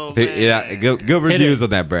 Oh man. Yeah, good reviews on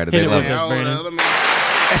that, Brad. They it love with it. us. Hold on, Brandon. let me-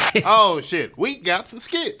 oh shit, we got some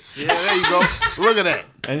skits. Yeah, there you go. Look at that.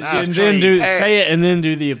 And, Now it's and then trained. say it and then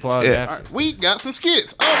do the applause Yeah. All after. right, we got some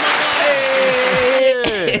skits. Oh my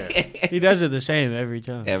god. Yeah. He does it the same every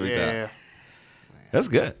time. Every Yeah. time. That's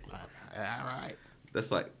good. All right.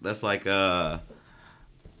 That's like the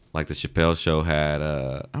Chappelle show had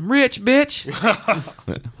I'm rich, bitch.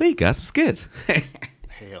 We got some skits.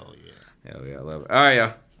 Hell yeah. Hell yeah, I love it. All right,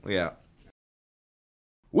 y'all. We out.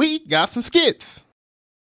 We got some skits.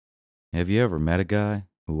 Have you ever met a guy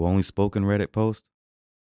who only spoke in Reddit posts?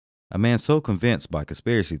 A man so convinced by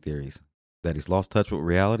conspiracy theories that he's lost touch with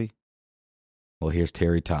reality? Well, here's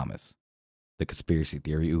Terry Thomas, the conspiracy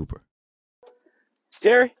theory Uber.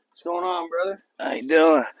 Terry, what's going on, brother? How you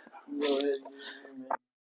doing? Go ahead,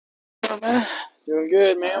 man. Doing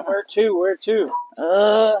good, man. Where to? Where to?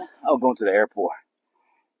 I'm going to the airport.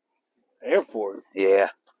 Airport. Yeah.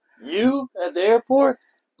 You at the airport?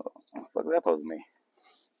 What the fuck is that supposed to mean?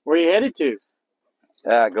 Where you headed to?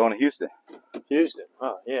 Going to Houston. Houston.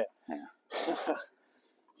 Oh, yeah.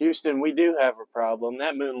 Houston, we do have a problem.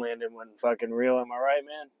 That moon landing wasn't fucking real, am I right,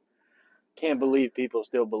 man? Can't believe people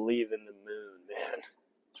still believe in the moon, man.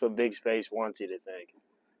 That's what big space wants you to think.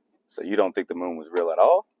 So you don't think the moon was real at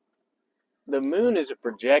all? The moon is a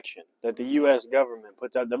projection that the U.S. government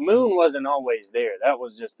puts out. The moon wasn't always there. That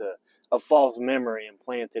was just a false memory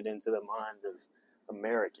implanted into the minds of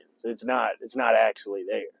Americans. It's not actually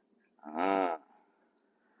there. Ah.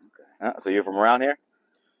 Okay. So you're from around here?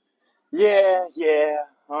 Yeah.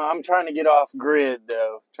 I'm trying to get off grid,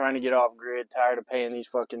 though. Tired of paying these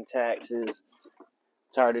fucking taxes.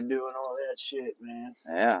 Tired of doing all that shit, man.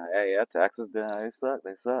 Yeah. Taxes, they suck.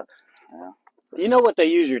 Yeah. You know what they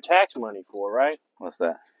use your tax money for, right? What's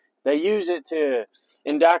that? They use it to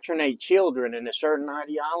indoctrinate children into certain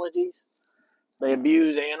ideologies. They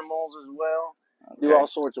abuse animals as well. Do Okay. all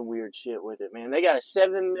sorts of weird shit with it, man. They got a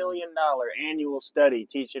 $7 million annual study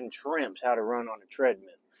teaching shrimps how to run on a treadmill.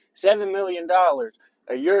 $7 million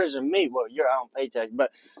of yours and me. Well, I don't pay tax,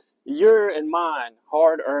 but your and mine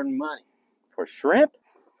hard-earned money. For shrimp?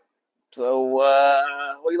 So, what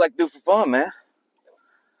do you like to do for fun, man?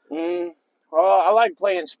 I like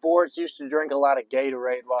playing sports. Used to drink a lot of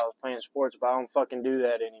Gatorade while I was playing sports, but I don't fucking do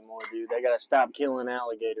that anymore, dude. They gotta stop killing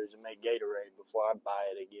alligators and make Gatorade before I buy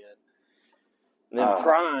it again. And then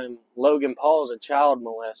Prime, Logan Paul's a child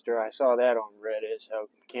molester. I saw that on Reddit, so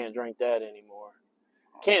can't drink that anymore.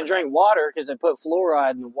 Can't drink water because they put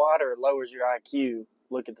fluoride in the water. It lowers your IQ.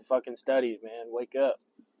 Look at the fucking studies, man. Wake up.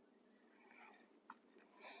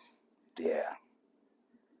 Yeah.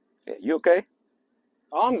 Yeah, you okay?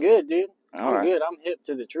 Oh, I'm good, dude. All I'm right. good. I'm hip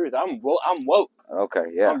to the truth. I'm woke. Okay,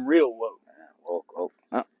 yeah. I'm real woke. Woke.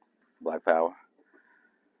 Oh, Black Power.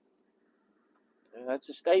 Yeah, that's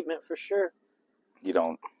a statement for sure. You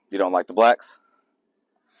don't like the blacks?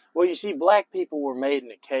 Well, you see, black people were made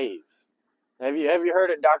in a cave. Have you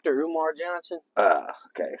heard of Dr. Umar Johnson?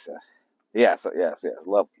 Okay, so yes.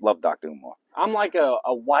 Love Dr. Umar. I'm like a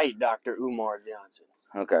white Dr. Umar Johnson.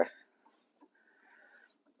 Okay.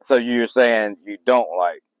 So you're saying you don't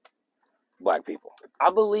like black people?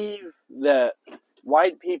 I believe that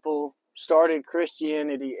white people started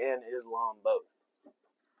Christianity and Islam both.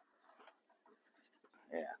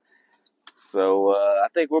 Yeah. So I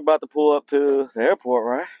think we're about to pull up to the airport,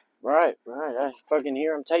 right? Right. I fucking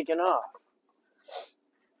hear them taking off.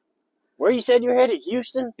 Where you said you're headed?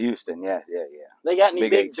 Houston? Houston, yeah. They got any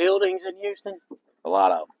Big big H. buildings in Houston? A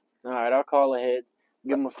lot of them. All right, I'll call ahead.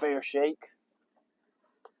 Give them a fair shake.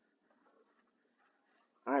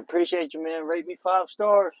 I appreciate you, man. Rate me 5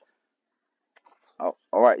 stars. Oh,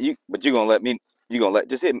 all right. You gonna let me know.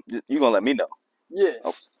 Yeah.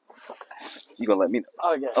 Oh, you gonna let me know.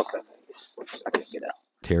 Oh, yeah. Okay. I can't get out.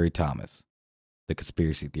 Terry Thomas, the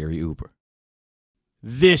conspiracy theory Uber.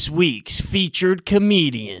 This week's featured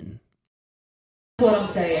comedian. That's what I'm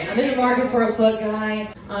saying. I'm in the market for a foot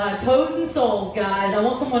guy. Toes and soles, guys. I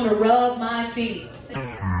want someone to rub my feet.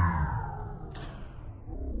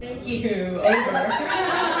 Thank you. Over.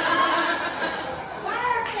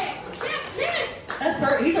 Perfect. Yes. That's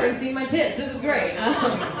perfect. He's already seen my tits. This is great.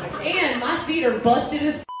 And my feet are busted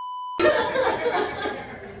as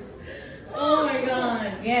Oh my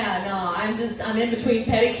god. Yeah, no, I'm in between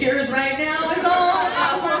pedicures right now. It's all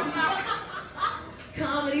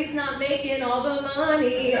comedy's not making all the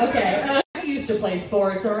money. Okay. I used to play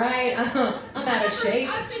sports, alright? I'm out of shape.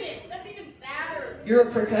 Percussionist. That's even sadder. You're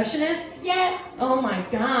a percussionist? Yes. Oh my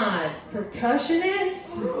god.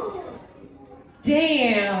 Percussionist?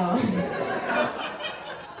 Damn.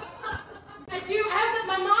 I do.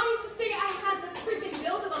 My mom used to say I had the freaking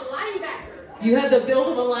build of a linebacker. You have the build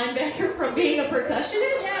of a linebacker from being a percussionist?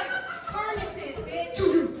 Yes. Harnesses, bitch.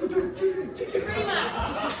 Pretty much.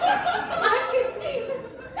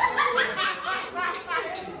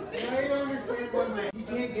 I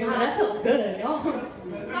God, that felt good, y'all.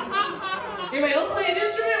 Anybody else play an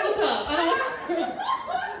instrument? What's up? I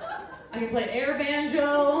can play air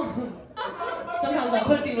banjo. Sometimes my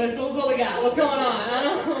pussy whistles. What we got? What's going on? I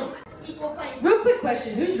don't know. Equal playing. Real quick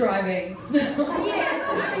question: who's driving? Yes,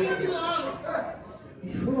 I've been here too long.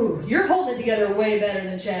 Ooh, you're holding it together way better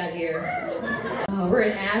than Chad here. We're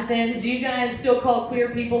in Athens. Do you guys still call queer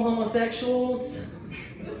people homosexuals?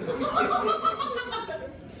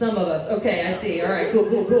 Some of us. Okay, I see. All right, cool.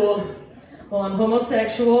 Well, I'm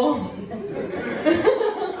homosexual.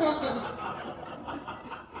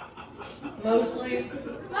 Mostly.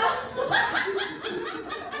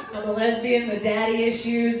 I'm a lesbian with daddy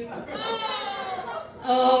issues.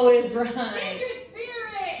 Oh, is right.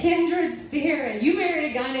 Kindred spirit. You married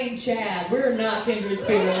a guy named Chad. We're not kindred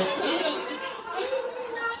spirits.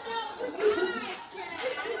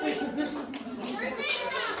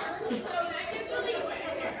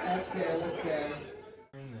 That's fair.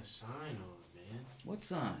 Turn the sign on, man. What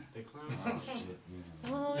sign? The clown. Oh, shit, man.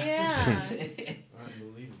 Oh, yeah.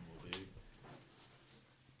 Unbelievable, dude.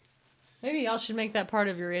 Maybe y'all should make that part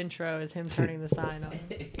of your intro is him turning the sign on.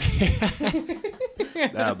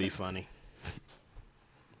 That'll be funny.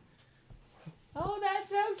 Oh, that's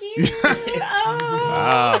so cute.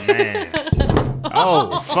 Oh, man.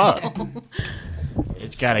 Oh, fuck.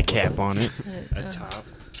 It's got a cap on it. A top.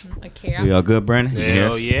 A cap. We all good, Brandon? You can hear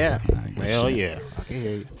Hell us? yeah. Alright, good Hell shit. yeah. I can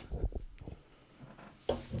hear you.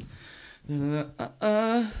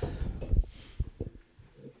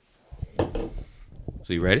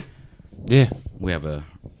 So you ready? Yeah. We have a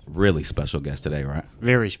really special guest today, right?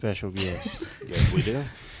 Very special guest. Yes, we do.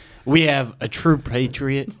 We have a true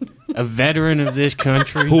patriot, a veteran of this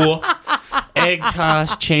country, egg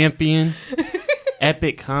toss champion,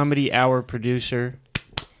 epic comedy hour producer.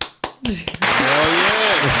 Hell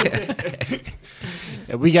yeah.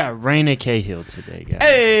 We got Rayna Cahill today, guys.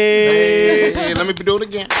 Hey, let me do it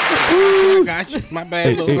again. I got you. My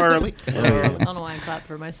bad, a little early. I don't know why I clapped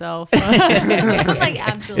for myself. I'm like,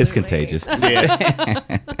 absolutely. It's contagious. Yeah,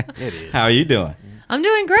 it is. How are you doing? I'm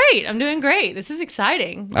doing great. I'm doing great. This is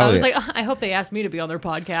exciting. I was like, I hope they asked me to be on their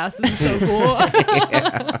podcast. This is so cool.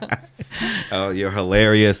 Oh, you're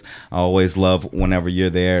hilarious. I always love whenever you're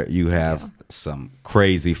there. You have some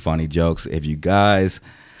crazy funny jokes. If you guys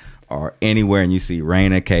are anywhere and you see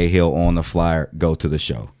Rayna Cahill on the flyer, go to the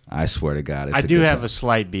show. I swear to God. I do have a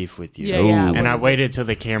slight beef with you. Yeah. And I waited till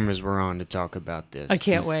the cameras were on to talk about this. I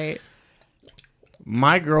can't wait.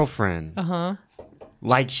 My girlfriend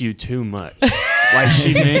likes you too much. Like,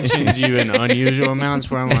 she mentions you in unusual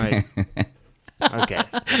amounts where I'm like,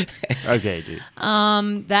 okay, dude.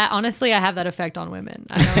 That honestly, I have that effect on women.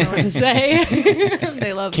 I don't know what to say.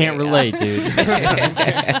 They love Can't me. relate, dude.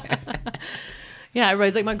 Yeah,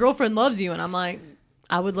 everybody's like, my girlfriend loves you, and I'm like,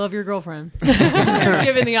 I would love your girlfriend,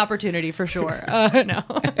 given the opportunity for sure. No.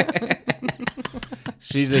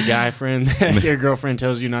 She's a guy friend that your girlfriend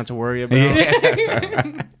tells you not to worry about.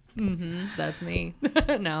 That's me.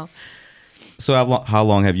 No. So how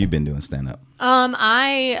long have you been doing stand-up?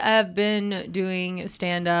 I have been doing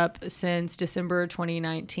stand-up since December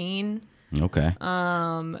 2019. Okay.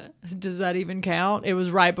 Does that even count? It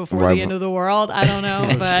was right before the end of the world. I don't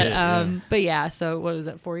know, but yeah. So what is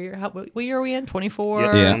that? 4 years? What year are we in?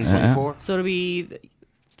 24. Yeah, 24. So it'll be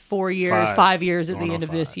 4 years, 5 years at the end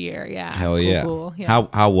of this year. Yeah. Hell yeah. Cool. Yeah.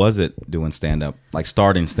 How was it doing stand-up? Like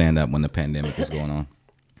starting stand-up when the pandemic was going on?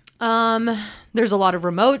 There's a lot of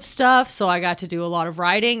remote stuff, so I got to do a lot of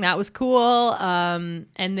writing. That was cool. And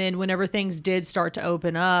then whenever things did start to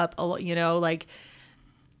open up,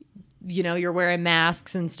 you're wearing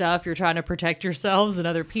masks and stuff. You're trying to protect yourselves and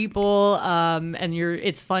other people. And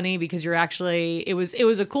it's funny because you're actually, it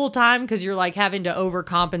was a cool time because you're like having to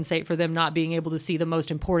overcompensate for them not being able to see the most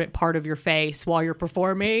important part of your face while you're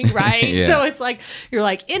performing, right? Yeah. So it's like, you're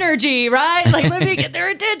like, energy, right? Like, let me get their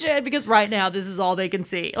attention because right now this is all they can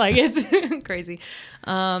see. Like, it's crazy.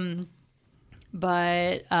 But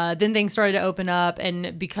then things started to open up,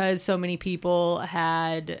 and because so many people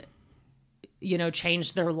had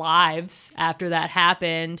changed their lives after that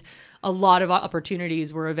happened, a lot of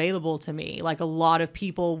opportunities were available to me. Like, a lot of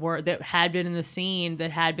people that had been in the scene, that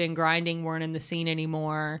had been grinding, weren't in the scene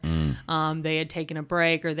anymore. They had taken a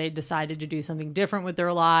break, or they decided to do something different with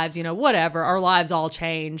their lives, whatever. Our lives all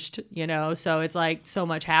changed, so it's like so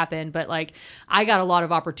much happened. But like, I got a lot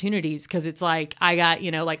of opportunities because it's like, I got,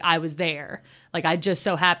 like I was there. Like, I just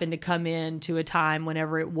so happened to come into a time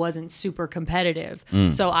whenever it wasn't super competitive.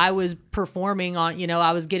 So I was performing on,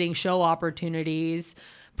 I was getting show opportunities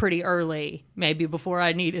pretty early, maybe before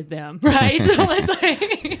I needed them, right? So it's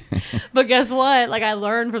like, but guess what? Like, I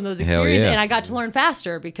learned from those experiences, and I got to learn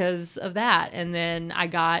faster because of that. And then I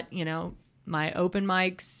got, my open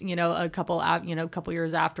mics, a couple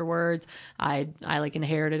years afterwards. I like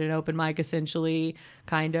inherited an open mic, essentially,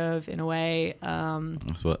 kind of, in a way.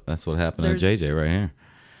 That's what happened to JJ right here.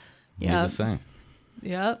 Yeah. He's the same.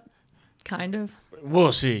 Yep. Kind of.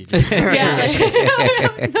 We'll see.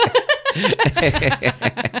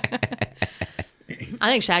 I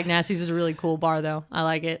think Shag Nasty's is a really cool bar, though. I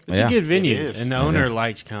like it. It's a good venue, It is. and the owner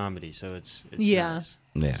likes comedy, so it's nice. Yeah.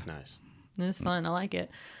 It's nice. It's fun. I like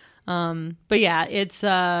it. But yeah, it's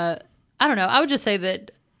I don't know. I would just say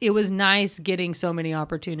that it was nice getting so many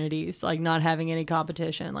opportunities, like not having any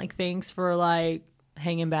competition. Like, thanks for like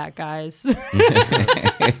hanging back, guys.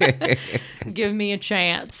 Give me a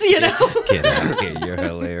chance, Get out of here. You're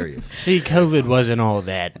hilarious. See, COVID wasn't all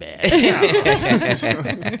that bad.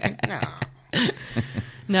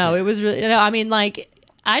 No, it was really, I mean, like,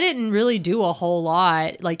 I didn't really do a whole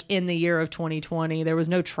lot, like, in the year of 2020. There was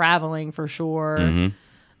no traveling for sure.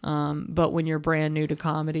 But when you're brand new to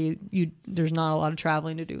comedy, there's not a lot of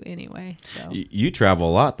traveling to do anyway. So You travel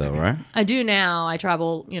a lot, though, right? I do now. I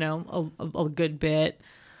travel, a good bit.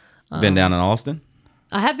 Been down in Austin?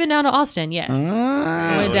 I have been down to Austin, yes.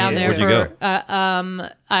 I went down there Where'd you go?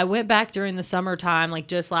 I went back during the summertime, like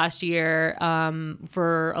just last year,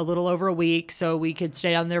 for a little over a week, so we could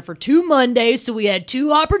stay down there for 2 Mondays. So we had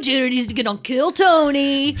 2 opportunities to get on Kill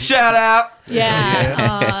Tony. Shout out!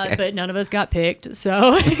 Yeah, but none of us got picked.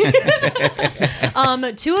 So 2 of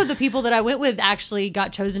the people that I went with actually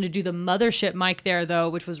got chosen to do the Mothership mic there, though,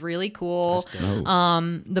 which was really cool.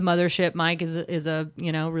 The Mothership mic is a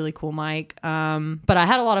really cool mic. But I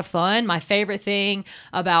had a lot of fun. My favorite thing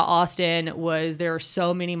about Austin was there are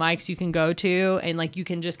so many mics you can go to, and like you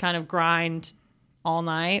can just kind of grind all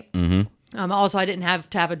night. Also, I didn't have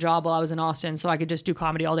to have a job while I was in Austin, so I could just do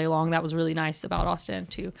comedy all day long. That was really nice about Austin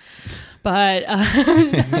too. But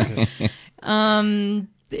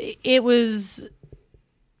it was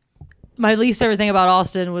my least favorite thing about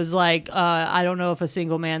Austin was like I don't know if a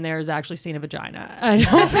single man there has actually seen a vagina.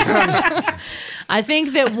 I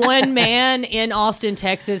think that one man in Austin,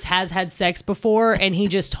 Texas has had sex before and he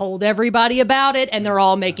just told everybody about it and they're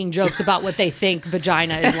all making jokes about what they think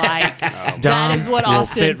vagina is like. That is what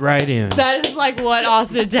Austin fit right in. That is like what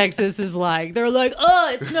Austin, Texas is like. They're like,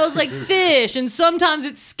 oh, it smells like fish and sometimes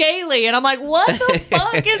it's scaly. And I'm like, what the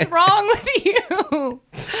fuck is wrong with you?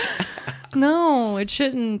 No, it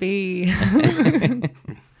shouldn't be.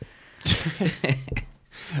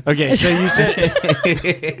 Okay, so you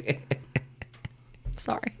said...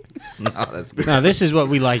 Sorry. No, that's good. No, this is what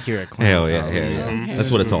we like here at Clown. Hell yeah, hell yeah. Okay. That's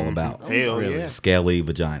what it's all about. Hell yeah. Scaly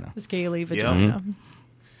vagina. Scaly vagina.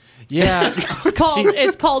 Yeah.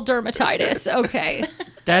 It's called dermatitis. Okay.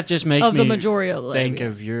 That just makes Of me the majority of the think labia.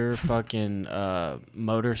 of your fucking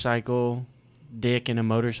motorcycle dick in a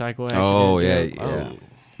motorcycle accident. Oh, yeah, joke. yeah.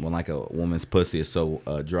 When like a woman's pussy is so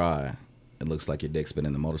dry, it looks like your dick's been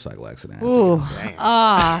in a motorcycle accident. Ooh.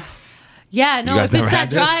 Yeah, no, guys if it's never that had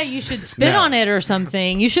this? dry, you should spit on it or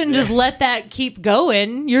something. You shouldn't just let that keep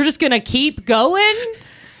going. You're just going to keep going?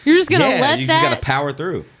 You're just going to let you that... just gotta power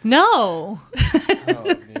through. No.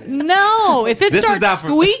 No. If it This is not starts for-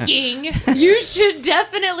 squeaking, you should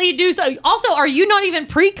definitely do so. Also, are you not even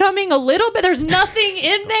pre-cumming a little bit? There's nothing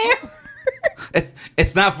in there?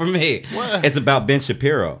 It's not for me. What? It's about Ben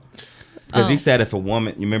Shapiro. Because he said if a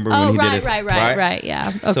woman, you remember when Oh, he did his... right,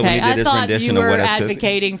 yeah. Okay, So when he did I his thought rendition you of were Wet Ass Pussy-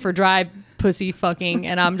 advocating for dry pussy fucking,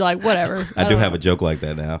 and I'm like, whatever. I do don't have know. a joke like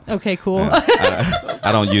that now. Okay, cool.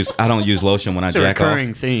 I don't use lotion when It's I a jack off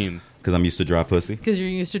recurring theme. because I'm used to dry pussy. Because you're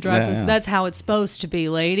used to dry Yeah, pussy. yeah. That's how it's supposed to be,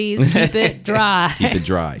 ladies. Keep it dry. Keep it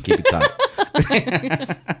dry. Keep it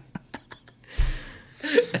tight.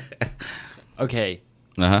 Okay.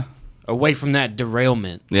 Uh-huh. Away from that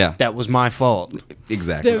derailment. Yeah. That was my fault.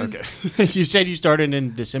 Exactly. That was- You said you started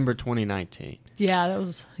in December 2019. Yeah, that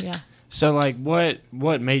was, yeah. So, like, what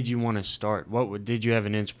made you want to start? Did you have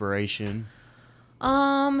an inspiration?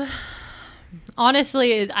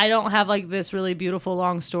 Honestly, I don't have like this really beautiful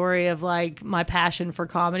long story of like my passion for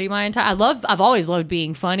comedy. I've always loved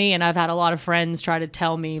being funny, and I've had a lot of friends try to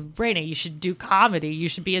tell me, Rayna, you should do comedy. You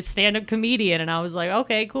should be a stand-up comedian. And I was like,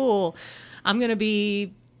 okay, cool. I'm gonna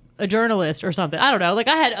be a journalist or something. I don't know. Like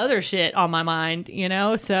I had other shit on my mind, you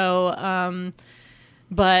know. So,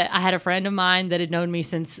 but I had a friend of mine that had known me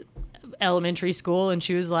since elementary school, and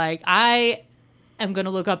she was like, I'm going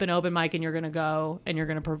to look up an open mic and you're going to go and you're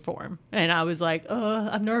going to perform. And I was like,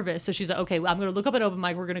 I'm nervous. So she's like, okay, well, I'm going to look up an open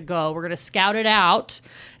mic. We're going to go. We're going to scout it out.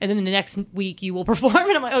 And then the next week you will perform.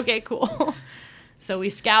 And I'm like, okay, cool. So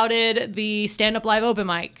we scouted the stand-up live open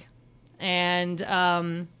mic. And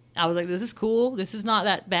I was like, this is cool. This is not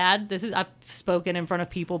that bad. I've spoken in front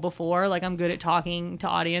of people before. Like I'm good at talking to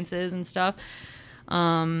audiences and stuff.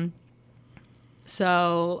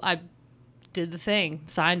 So I did the thing,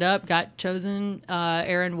 signed up, got chosen.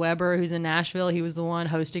 Aaron Weber, who's in Nashville, he was the one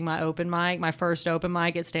hosting my open mic, my first open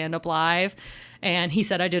mic at Stand Up Live. And he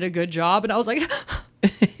said I did a good job. And I was like,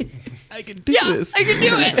 I can do this. I can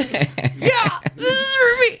do it. Yeah, this is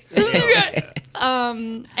for me. This is good.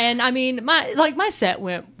 And I mean, my set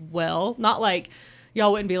went well. Not like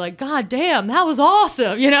y'all wouldn't be like, God damn, that was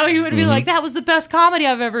awesome. You know, you would be like, that was the best comedy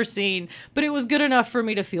I've ever seen. But it was good enough for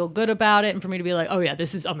me to feel good about it and for me to be like, oh yeah,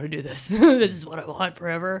 I'm going to do this. This is what I want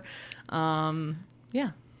forever.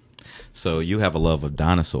 Yeah. So you have a love of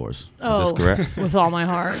dinosaurs. Is Oh, this correct? with all my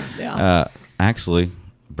heart. Yeah. Actually,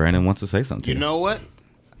 Brandon wants to say something to you. You know what?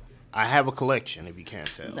 I have a collection, if you can't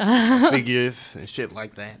tell. Figures and shit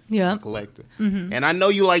like that. Yeah. I'm a collector. And I know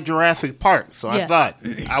you like Jurassic Park, so I Yeah. thought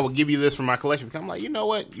I would give you this for my collection. Because I'm like, you know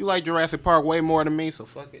what? You like Jurassic Park way more than me, so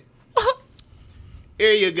fuck it.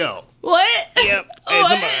 Here you go. What? Yep. Hey, What?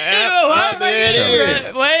 somebody- there it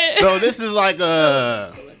is. What? So this is like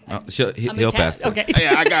a... He'll pass it. Okay.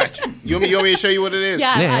 Yeah, I got you. You want me to show you what it is?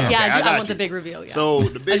 Yeah, Yeah, yeah, okay, I I got want the you. big reveal. Yeah. So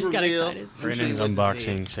the I big just got reveal. excited. Brennan's What this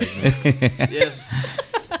unboxing is. segment. Yes.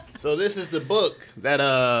 So this is the book that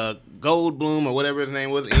Goldblum or whatever his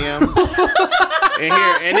name was, M.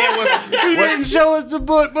 and then what Show us the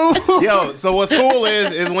book, boo. yo, so what's cool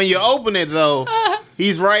is when you open it though,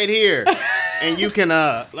 he's right here. And you can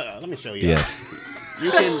let me show you. Yes.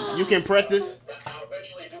 You can press this. Now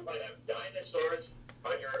eventually you might have dinosaurs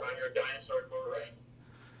on your dinosaur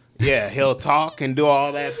Blu-ray. Yeah, he'll talk and do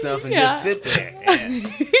all that stuff and Yeah. just sit there. Yeah.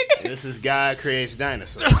 This is God creates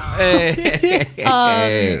dinosaurs.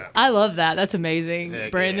 I love that. That's amazing.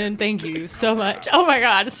 Heck Brandon, thank you so much. Oh my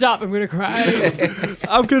God, stop. I'm going to cry.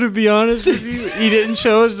 I'm gonna be honest with you. He didn't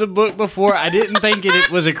show us the book before. I didn't think it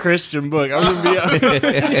was a Christian book. I'm gonna be honest.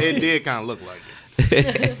 It did kind of look like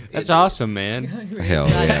it. That's awesome, man. Hell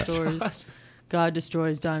yeah. Dinosaurs. God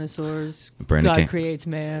destroys dinosaurs. Brandon God came- creates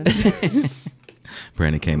man.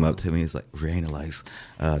 Brandon came up to me. He's like, Rayna likes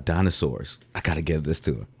dinosaurs. I gotta give this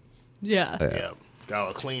to her. Yeah. Yeah. Got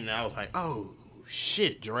all clean. I was like, oh,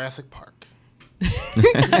 shit, Jurassic Park.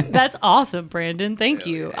 That's awesome, Brandon. Thank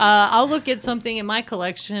you. I'll look at something in my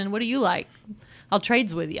collection. What do you like? I'll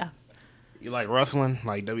trades with you. You like wrestling,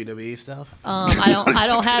 like WWE stuff? I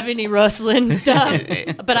don't have any rustling stuff,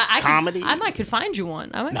 but I Comedy? I might could find you one.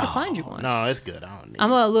 could find you one. No, it's good. I don't need I'm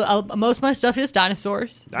gonna look. Most of my stuff is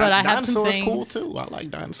dinosaurs, but I have some dinosaurs things. cool too. I like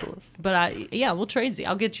dinosaurs. But we'll trade you.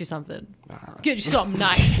 I'll get you something. Get you something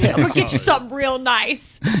nice. I'm gonna get you something real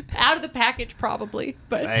nice. Out of the package, probably.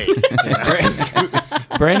 But Hey,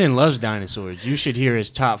 Brandon loves dinosaurs. You should hear his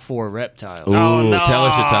top 4 reptiles. Ooh, Oh, no. tell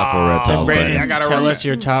us your top 4 reptiles, Brandon, I Brandon. gotta tell remember. us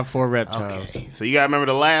your top 4 reptiles. okay. So you gotta remember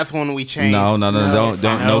the last one we changed. No, don't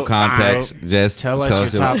no fine. context. Just Tell us your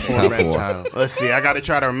top 4 reptiles. Let's see. I gotta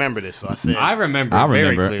try to remember this. So I said. I remember I it very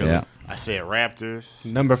remember. clearly. Yeah. I said raptors.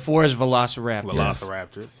 Number 4 is Velociraptor.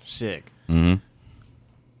 Velociraptors. Sick. Mm-hmm.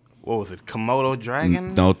 What was it? Komodo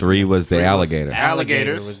dragon. No, 3 was the alligator.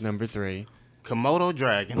 Alligators. was number 3. Komodo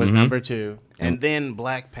dragon. Was number 2. and then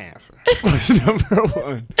Black Panther. Was number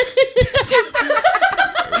 1.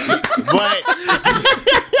 But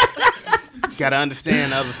gotta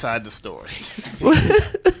understand the other side of the story.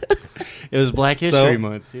 It was Black History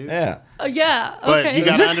Month, too. Yeah. yeah. But Okay. you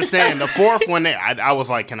gotta understand the fourth one. I was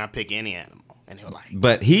like, can I pick any animal? And he was like,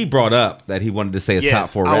 But he brought up that he wanted to say his yes. top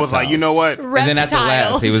 4 I reptiles. was like, you know what? And then at the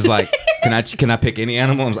last, he was like, can I pick any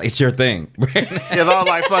animal? I was like, it's your thing. Yes, I was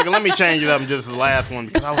like, fuck it, let me change it up and just the last one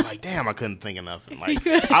because I was like, damn, I couldn't think of nothing. Like,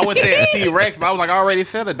 I would say a T-Rex, but I was like, I already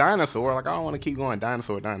said a dinosaur. Like, I don't want to keep going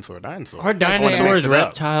dinosaur. Are I just wanna mix dinosaurs it up.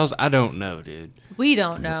 reptiles? I don't know, dude. We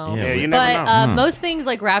don't know. Yeah, you never But know. most things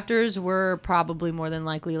like raptors were probably more than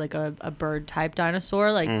likely like a bird type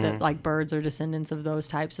dinosaur. Like like birds are descendants of those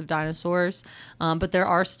types of dinosaurs. But there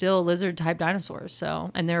are still lizard type dinosaurs.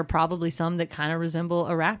 So and there are probably some that kind of resemble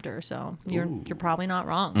a raptor. So you're probably not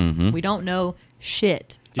wrong. We don't know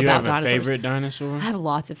shit Do you about have a dinosaurs. favorite dinosaur? I have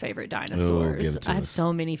lots of favorite dinosaurs. give it to I have us.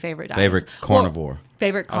 so many favorite dinosaurs. Favorite carnivore.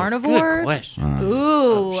 Favorite Oh, carnivore? good question.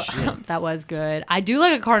 Ooh, that was good. I do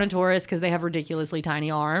like a Carnotaurus because they have ridiculously tiny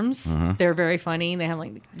arms. They're very funny. They have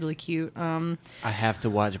like really cute. I have to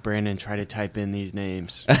watch Brandon try to type in these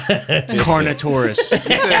names. Carnotaurus.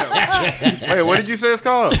 Wait, what did you say it's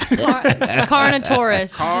called?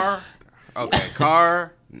 Carnotaurus.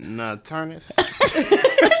 Carnotaurus.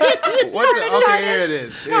 Okay, here it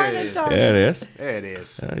is. Here it is. There it is. There it is.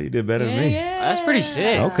 You did better than Yeah, me. yeah. That's pretty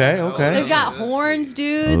sick. Okay. They've got horns,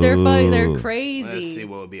 dude. They're funny. They're Ooh. Let's see crazy.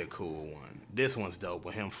 what would be a cool one. This one's dope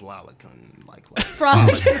with him frolicking.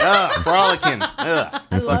 Frolic. Frolicking. love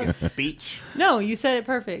Fucking speech. No, you said it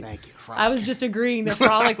perfect. Thank you. I was just agreeing that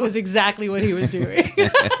Frolic was exactly what he was doing.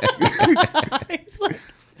 It's like,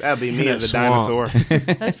 That'd be me In a as a swamp. dinosaur.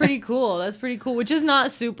 that's pretty cool. That's pretty cool. Which is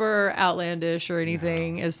not super outlandish or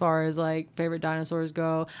anything as far as like favorite dinosaurs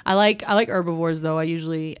go. I like herbivores though.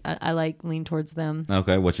 I like lean towards them.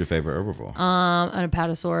 Okay. What's your favorite herbivore? An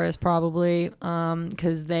Apatosaurus probably.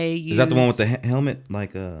 Because they use. Is that the one with the helmet?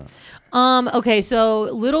 Like Okay, so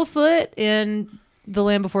Littlefoot in The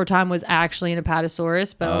Land Before Time was actually an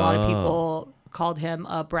Apatosaurus, but a lot of people called him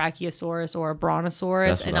a Brachiosaurus or a Brontosaurus.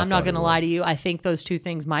 That's And what I I'm not thought going to it lie was. to you. I think those two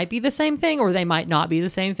things might be the same thing or they might not be the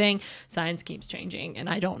same thing. Science keeps changing and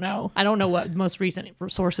I don't know. I don't know what the most recent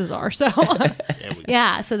sources are. So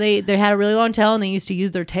yeah, so they had a really long tail and they used to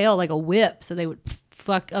use their tail like a whip. So they would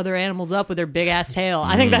fuck other animals up with their big ass tail.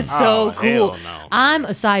 I think that's so Oh, cool. hell no. I'm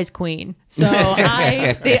a size queen, so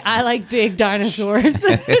I like big dinosaurs.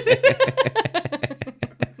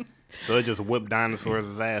 So it just whip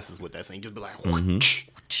dinosaurs' asses with that thing. Just be like,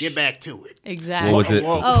 get back to it. Exactly. What was it?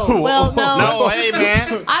 Oh well, no. No, hey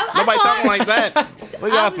man. I Nobody thought- talking like that.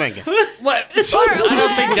 What y'all thinking? What? I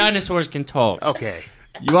don't think dinosaurs can talk. Okay.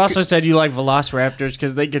 You also said you like velociraptors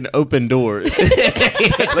because they can open doors.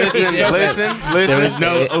 Listen. There was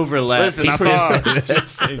no overlap. Listen, I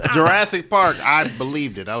saw Jurassic Park. I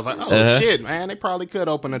believed it. I was like, oh shit, man, they probably could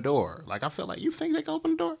open a door. Like I feel like you think they can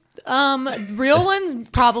open a door? Real ones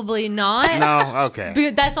probably not. No, okay.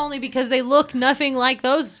 But that's only because they look nothing like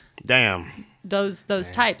those Damn.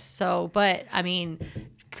 types. So, but I mean,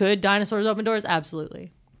 could dinosaurs open doors?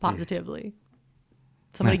 Absolutely. positively.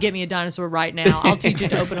 Somebody get me a dinosaur right now. I'll teach you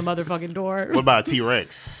to open a motherfucking door. What about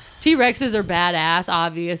T-Rex? T-Rexes are badass,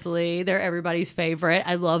 obviously. They're everybody's favorite.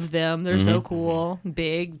 I love them. They're so cool.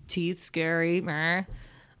 Big teeth, scary.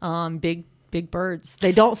 Big birds.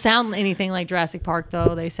 They don't sound anything like Jurassic Park,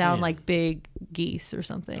 though. They sound like big geese or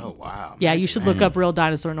something. Oh, wow. Yeah, you should look up real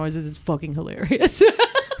dinosaur noises. It's fucking hilarious.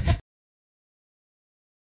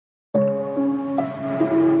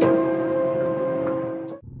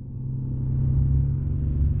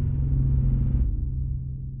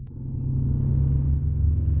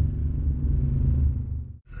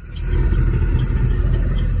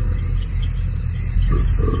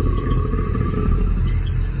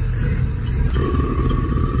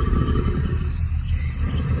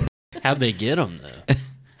 How'd they get them though?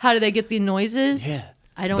 How do they get the noises? Yeah.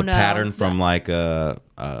 I don't The know. pattern from like a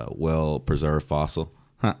well-preserved fossil.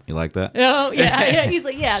 Huh? You like that? Oh, yeah. He's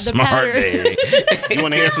like, yeah, the Smart pattern. baby. You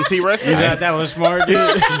want to hear some T-Rex? You thought that was smart,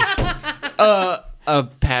 dude? A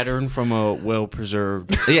pattern from a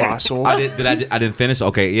well-preserved fossil. I didn't finish.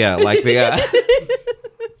 Okay, yeah, like the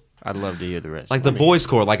I'd love to hear the rest. like the voice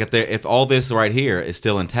cord. Like if all this right here is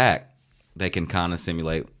still intact, they can kind of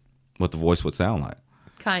simulate what the voice would sound like.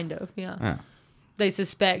 Kind of, yeah. Yeah. They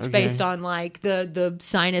suspect based on like the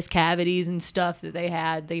sinus cavities and stuff that they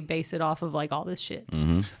had. They base it off of like all this shit.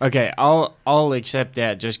 Okay, I'll accept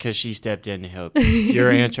that just because she stepped in to help.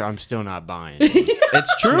 Your answer, I'm still not buying.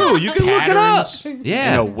 It's true. You can look it up.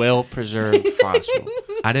 Yeah. In a well-preserved fossil.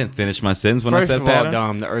 I didn't finish my sentence when First I said of all, patterns.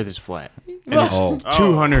 Dom, the Earth is flat. And it's Oh.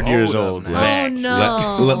 200 years hold up old. now. max.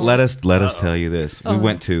 Oh, no. Let us tell you this. We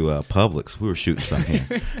went to Publix. We were shooting something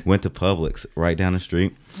here. Went to Publix right down the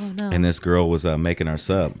street. Oh, no. And this girl was making our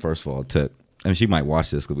sub. First of all, it took. I mean, she might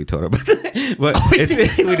watch this because we told her about that.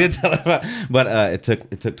 But we did tell her about. But it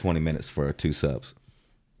took 20 minutes for 2 subs.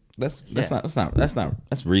 That's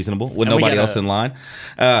reasonable with And we nobody got else a- in line.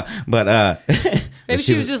 But Maybe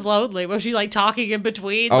she was just lonely. Was she like talking in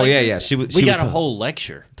between? Oh like, yeah. She was. We she got was a whole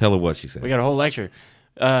lecture. Tell her what she said. We got a whole lecture.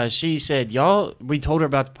 She said, y'all, we told her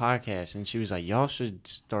about the podcast, and she was like, y'all should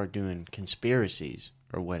start doing conspiracies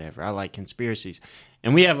or whatever. I like conspiracies.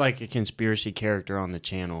 And we have like a conspiracy character on the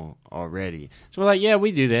channel already. So we're like, yeah,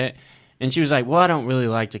 we do that. And she was like, well, I don't really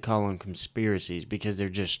like to call them conspiracies because they're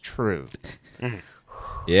just true.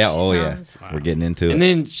 Yeah. Oh Sounds- yeah. We're getting into it. And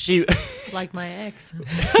then she... like my ex.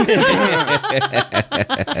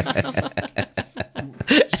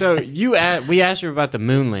 So we asked her about the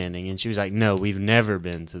moon landing, and she was like, no, we've never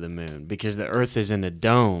been to the moon because the Earth is in a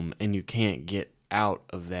dome, and you can't get out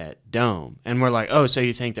of that dome. And we're like, oh, so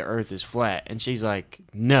you think the Earth is flat? And she's like,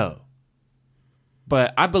 no.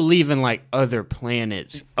 But I believe in like other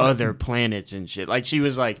planets and shit. Like she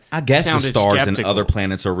was like, I guess the sounded stars skeptical. and other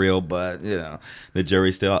planets are real, but you know the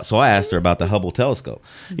jury's still out. So I asked her about the Hubble telescope.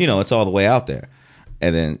 You know, it's all the way out there,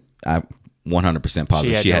 and then I 100%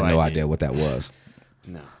 positive she had no idea what that was.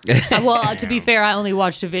 No. Well, to be fair, I only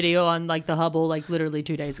watched a video on like the Hubble like literally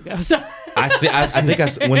 2 days ago. So I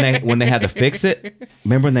think when they had to fix it.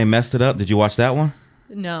 Remember when they messed it up? Did you watch that one?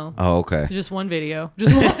 no, Oh, okay. just one video,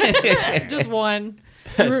 just one, just one.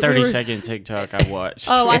 30-second TikTok I watched.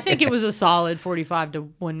 Oh, I think it was a solid 45 to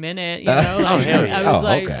 1 minute. You know, like, hell yeah. I was Oh,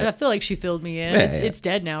 like, okay. I feel like she filled me in. Yeah, It's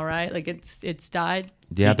dead now, right? Like it's died.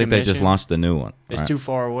 Yeah, I think they just Decommission. launched a new one. It's right? too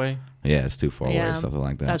far away. Yeah, it's too far Yeah, away, something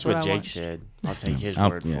like that. that's That's what what I Jake watched. said. I'll take his Oh,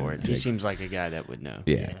 word yeah, for it. He Jake. seems like a guy that would know.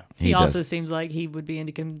 yeah. He does. also seems like he would be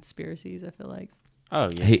into conspiracies. I feel like. Oh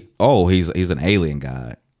yeah. He's an alien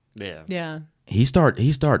guy. Yeah. Yeah. He start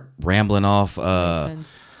rambling off Makes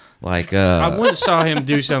sense. like I once saw him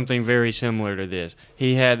do something very similar to this.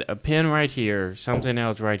 He had a pen right here, something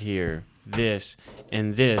else right here, this,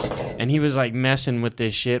 and this, and he was like messing with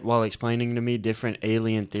this shit while explaining to me different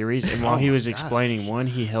alien theories. And while he was explaining one,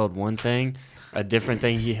 he held one thing, a different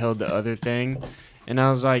thing, he held the other thing. And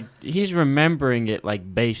I was like, he's remembering it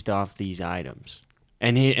like based off these items.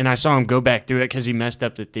 And I saw him go back through it because he messed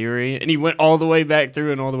up the theory, and he went all the way back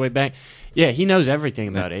through and all the way back. Yeah, he knows everything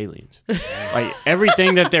about aliens. Like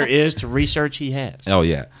everything that there is to research, he has. Oh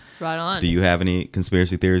yeah. Right on. Do you have any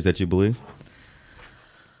conspiracy theories that you believe?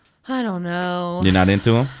 I don't know. You're not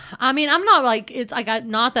into them? I mean, I'm not like it's like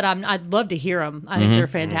not that I'd love to hear them. I think they're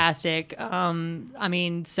fantastic. I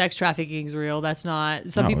mean, sex trafficking is real. That's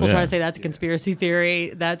not. Some people try to say that's a conspiracy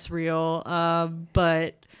theory. That's real.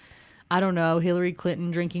 But I don't know. Hillary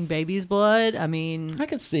Clinton drinking baby's blood. I mean, I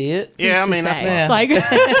could see it. Yeah, I who's mean, to that's say? not, Like,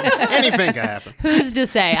 anything can happen. who's to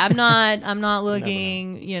say? I'm not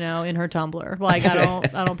looking. You know, in her Tumblr. Like I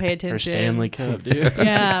don't pay attention. Her Stanley Cup, dude.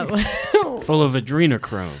 Yeah. Full of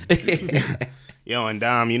adrenochrome. Yo, and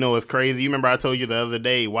Dom, you know what's crazy? You remember I told you the other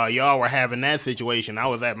day, while y'all were having that situation, I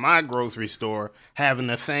was at my grocery store having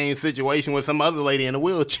the same situation with some other lady in a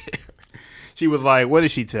wheelchair. She was like, what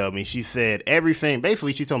did she tell me? She said everything,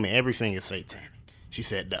 basically she told me everything is satanic. She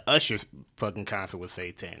said the Usher fucking concert was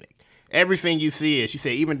satanic. Everything you see is, she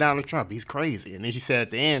said, even Donald Trump, he's crazy. And then she said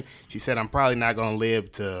at the end, she said, I'm probably not going to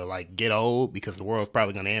live to like get old because the world's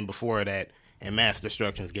probably going to end before that. And mass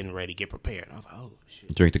destruction is getting ready to get prepared. And I was like, oh,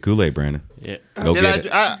 shit. Drink the Kool-Aid, Brandon. Yeah. Go get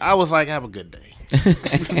it. I was like, have a good day.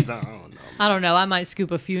 I don't know. I might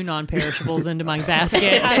scoop a few non-perishables into my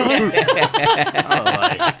basket. I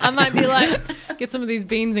might be like, get some of these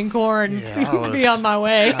beans and corn. Be on my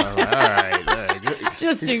way. All right.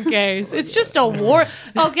 Just in case. It's just a war.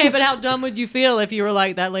 Okay, but how dumb would you feel if you were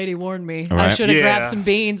like, that lady warned me. Right. I should have grabbed some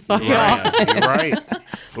beans. Fuck y'all. You're right.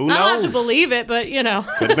 Who knows? I don't have to believe it, but you know.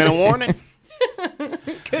 Could have been a warning.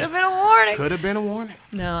 Could have been a warning. Could have been a warning.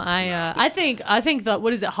 No, I think that,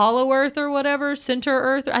 what is it, Hollow Earth or whatever, Center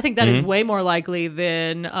Earth? I think that is way more likely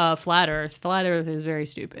than Flat Earth. Flat Earth is very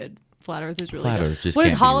stupid. Flat Earth is really Flat dumb. Earth just What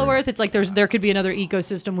is can't be Hollow real. Earth? It's like there could be another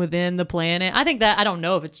ecosystem within the planet. I think that, I don't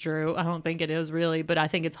know if it's true. I don't think it is really, but I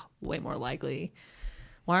think it's way more likely.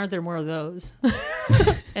 Why aren't there more of those?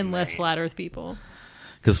 And less Flat Earth people?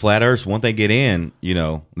 Because Flat Earths, once they get in, you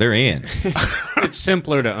know, they're in. It's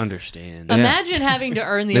simpler to understand. Imagine having to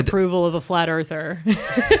earn the approval of a Flat Earther.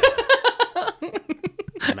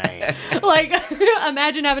 Man. Like,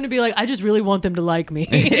 imagine having to be like, I just really want them to like me.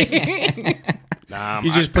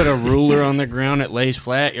 You just put a ruler on the ground, it lays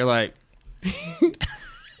flat. You're like,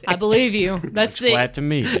 I believe you. That's flat to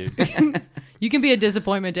me, dude. You can be a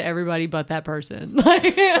disappointment to everybody but that person. Like,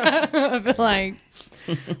 I feel like,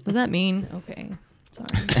 does that mean? Okay, sorry.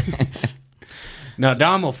 No,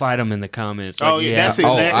 Dom will fight him in the comments. Oh, like, yeah, that's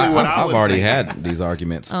exactly what I was I've already thinking. had these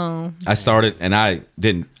arguments. Oh. I started, and I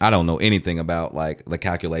don't know anything about like the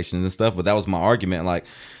calculations and stuff, but that was my argument. Like,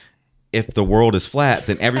 if the world is flat,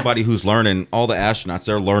 then everybody who's learning, all the astronauts,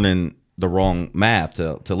 they're learning the wrong math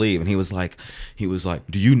to leave. And he was like,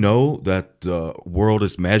 do you know that the world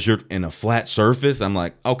is measured in a flat surface? I'm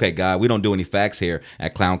like, okay, guy, we don't do any facts here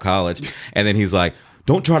at Clown College. And then he's like,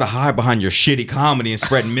 don't try to hide behind your shitty comedy and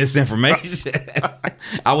spreading misinformation.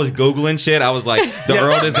 I was Googling shit. I was like, the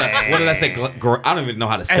world is what did I say? I don't even know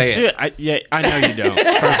how to say it. I know you don't.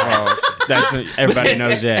 First of all, everybody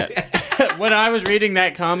knows that. When I was reading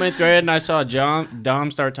that comment thread and I saw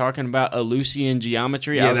Dom start talking about Eleusinian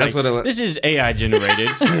geometry, I was that's like, what it was. This is AI generated.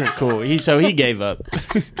 Cool. He gave up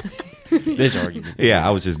this argument. Yeah, I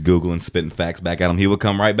was just Googling, spitting facts back at him. He would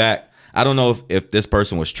come right back. I don't know if this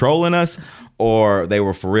person was trolling us or they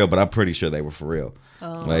were for real, but I'm pretty sure they were for real.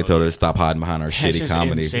 They told her to stop hiding behind our shitty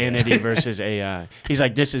comedy. Insanity versus AI. He's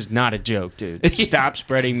like, this is not a joke, dude. Stop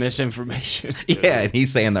spreading misinformation. Yeah, and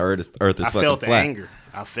he's saying the earth is fucking flat. I felt the anger.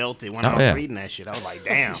 I felt it when I was reading that shit. I was like,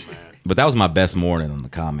 damn, man. But that was my best morning on the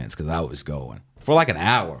comments because I was going. For like an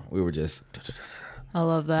hour, we were just... I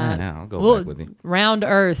love that. Yeah, I'll go back with you. Round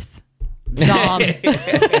Earth. Dom.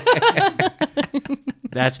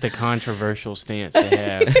 That's the controversial stance to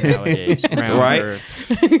have nowadays. Round Right? Earth.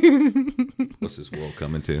 What's this world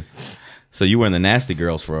coming to? So you were in the Nasty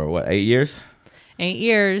Girls for, what, 8 years? 8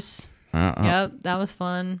 years. Yep, that was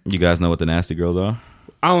fun. You guys know what the Nasty Girls are?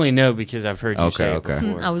 I only know because I've heard you say it Okay.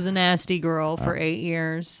 before. I was a nasty girl for 8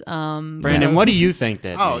 years. Brandon, what do you think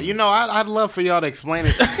that Oh, means? you know, I'd love for y'all to explain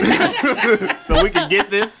it so we can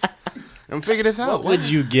get this and figure this out. What would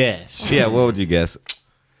you guess? Yeah, what would you guess?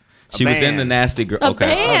 She was in the Nasty Girl. Okay.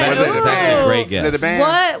 band, That's actually a great Is it a guess.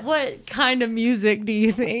 band? What kind of music do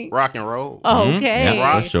you think? Rock and roll. Oh, okay.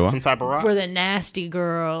 Yeah, for sure. Some type of rock. We're the nasty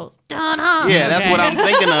girls. Dun-huh. Yeah, that's what I'm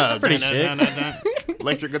thinking of. Pretty sick.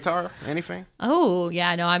 Electric guitar? Anything? Oh,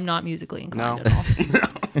 yeah, no, I'm not musically inclined No. at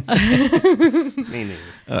all. Me neither.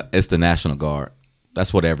 It's the National Guard.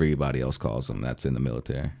 That's what everybody else calls them. That's in the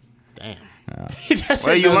military. Damn. That's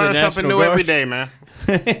Well, you another learn something National new Guard. every day, man.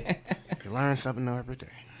 You learn something new every day.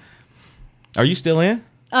 Are you still in?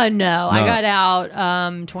 No, I got out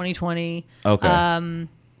 2020. Okay.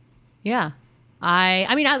 Yeah.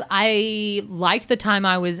 I mean, I liked the time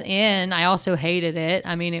I was in. I also hated it.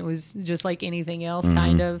 I mean, it was just like anything else,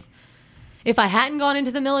 kind of. If I hadn't gone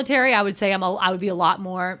into the military, I would say I would be a lot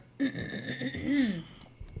more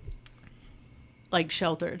like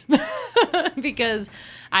sheltered because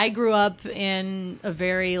I grew up in a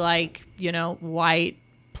very like, white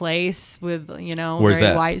place with, Where's very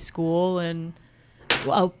that? white school and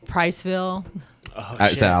Priceville.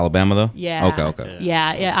 Is that Alabama though? Yeah. Okay.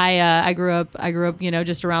 Yeah. I grew up,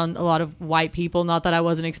 just around a lot of white people. Not that I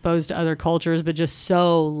wasn't exposed to other cultures, but just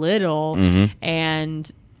so little.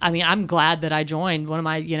 And I mean, I'm glad that I joined. One of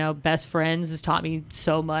my, best friends has taught me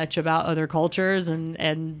so much about other cultures,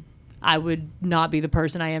 and I would not be the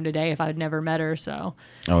person I am today if I had never met her. So,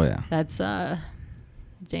 oh yeah, that's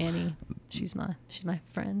Danny. She's my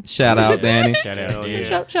friend. Shout out Danny. Shout out, Danny.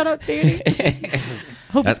 Shout out Danny.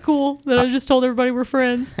 Hope it's cool that I just told everybody we're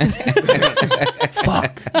friends.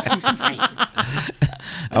 Fuck.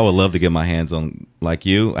 I would love to get my hands on like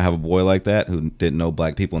you. I have a boy like that who didn't know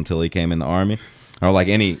black people until he came in the army, or like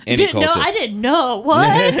any culture. I didn't know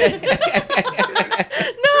what.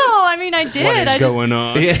 No, I mean I did. What is going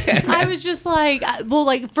on? Yeah. I was just like, well,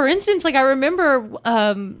 like for instance, like I remember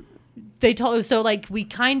they told us, so like we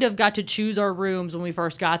kind of got to choose our rooms when we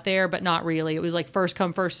first got there, but not really. It was like first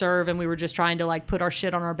come, first serve, and we were just trying to like put our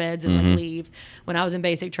shit on our beds and like leave when I was in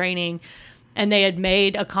basic training. And they had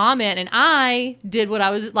made a comment, and I did what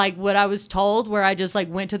I was told, where I just like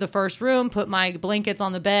went to the first room, put my blankets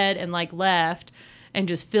on the bed, and like left and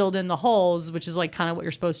just filled in the holes, which is like kind of what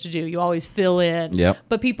you're supposed to do. You always fill in. Yep.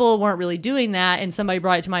 But people weren't really doing that, and somebody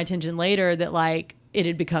brought it to my attention later that like it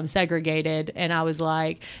had become segregated, and I was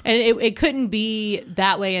like, and it couldn't be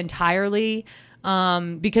that way entirely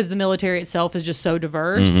because the military itself is just so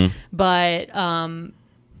diverse. But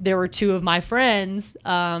there were two of my friends,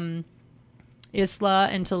 Isla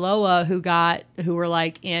and Taloa, who were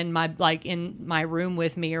like in my room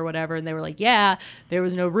with me or whatever, and they were like, yeah, there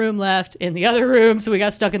was no room left in the other room, so we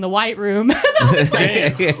got stuck in the white room. I was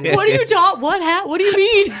like, what are you talking? What do you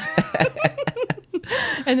mean?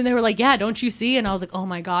 And then they were like, yeah, don't you see? And I was like, oh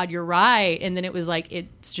my God, you're right. And then it was like,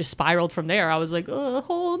 it's just spiraled from there. I was like, oh, a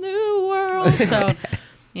whole new world. So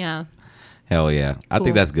yeah. Hell yeah. I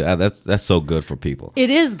think that's good. That's so good for people. It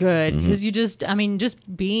is good because you just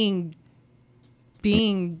being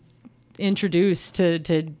introduced to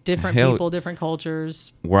different people, different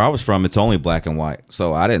cultures. Where I was from, it's only black and white.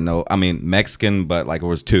 So I didn't know. I mean, Mexican, but like it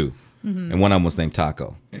was two. And one of them was named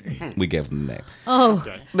Taco. We gave him the name. Oh,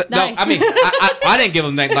 Okay. nice. No, I mean, I didn't give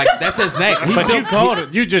him the name. Like, that's his name.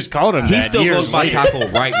 You just called him He that still years goes by later. Taco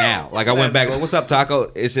right now. Like, I went back, like, what's up,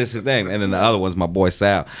 Taco? It's just his name. And then the other one's my boy,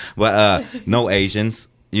 Sal. But no Asians.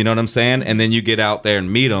 You know what I'm saying? And then you get out there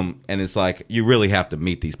and meet them, and it's like you really have to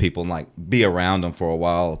meet these people and like be around them for a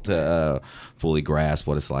while to fully grasp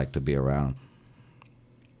what it's like to be around.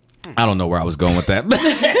 I don't know where I was going with that.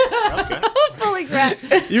 Okay. Fully crap.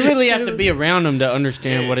 You really have to be around them to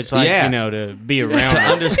understand what it's like, Yeah. to be around To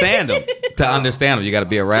them. understand them, you got to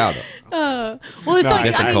be around them. Well, it's like,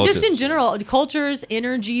 different I mean, just cultures. in general, cultures,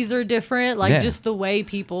 energies are different. Like, Yeah. just the way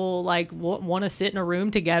people, like, want to sit in a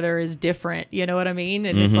room together is different. You know what I mean?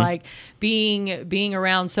 And it's like, being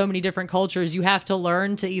around so many different cultures, you have to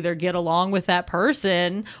learn to either get along with that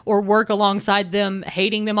person or work alongside them,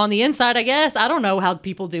 hating them on the inside, I guess. I don't know how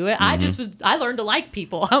people do it. I learned to like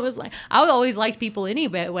people. I always liked people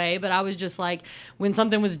anyway, but I was just like, when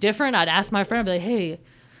something was different, I'd ask my friend, I'd be like, hey,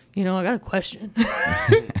 I got a question.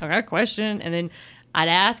 And then I'd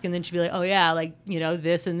ask, and then she'd be like, oh yeah, like,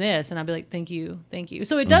 this and this. And I'd be like, thank you.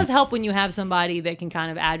 So it does help when you have somebody that can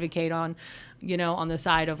kind of advocate on, on the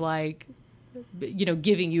side of like,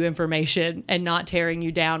 giving you information and not tearing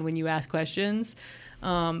you down when you ask questions.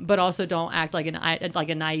 But also don't act like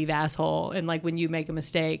a naive asshole. And like when you make a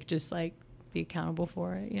mistake, just like be accountable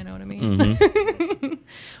for it. You know what I mean?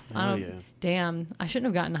 Damn, I shouldn't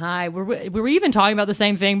have gotten high. Were we even talking about the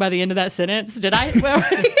same thing by the end of that sentence? Did I?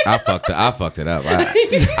 I fucked it up.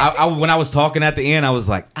 I when I was talking at the end, I was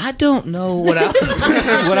like, I don't know what I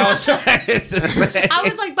was trying to say. I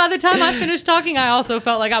was like, by the time I finished talking, I also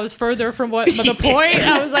felt like I was further from the point.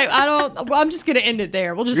 I was like, I'm just gonna end it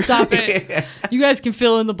there. We'll just stop it. You guys can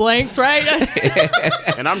fill in the blanks, right?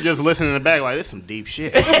 And I'm just listening in the back like, this is some deep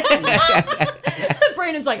shit.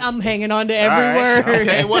 Brandon's like, I'm hanging on to All every right. word.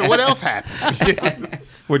 Okay, what else happened?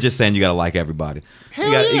 We're just saying you got to like everybody.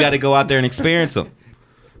 You got to go out there and experience them.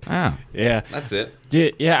 Ah, Yeah. that's it.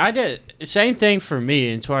 Yeah, I did. Same thing for me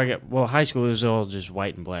until I got, high school was all just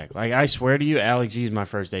white and black. Like, I swear to you, Alex, he's my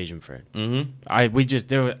first Asian friend. I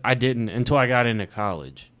didn't until I got into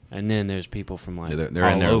college. And then there's people from like, They're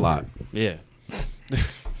in there a lot. Yeah.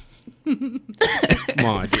 Come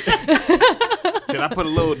on. Can I put a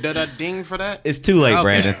little da-da ding for that? It's too late, Okay.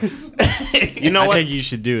 Brandon. You know I what? think you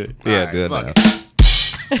should do it. Yeah, All right, good. fuck Now.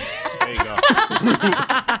 There you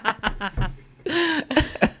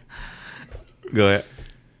go. Go ahead.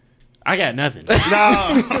 I got nothing. No.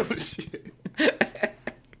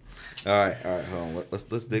 All right. Hold on.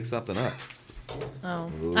 Let's dig something up.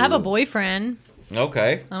 Oh, I have a boyfriend.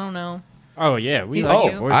 Okay. I don't know. Oh, yeah. We He's like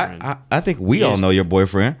cute. your boyfriend. I think we all know your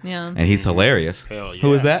boyfriend. Yeah. And he's hilarious. Hell yeah.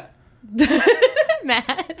 Who is that?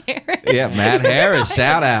 Matt, Harris. Yeah, Matt Harris,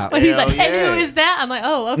 shout out. But he's Hell like, hey, yeah. who is that? I'm like,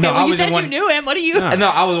 oh, okay. No, I well, you was the said one- you knew him. What do you? No. No,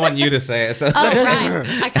 I was wanting you to say it. So. Oh,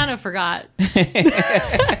 right. I kind of forgot.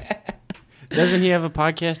 Doesn't he have a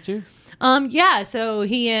podcast too? Yeah. So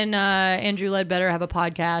he and Andrew Ledbetter have a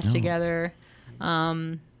podcast together.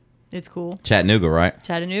 It's cool. Chattanooga, right?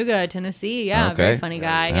 Chattanooga, Tennessee. Yeah, Okay. very funny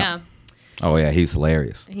guy. Yeah. Oh yeah, he's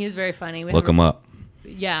hilarious. He is very funny. Look him up.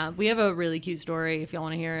 Yeah, we have a really cute story if y'all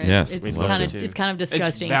want to hear it. Yes, it's we'd love kind of to. it's kind of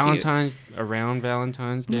disgusting. It's cute. around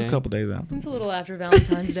Valentine's Day. A couple days out. It's a little after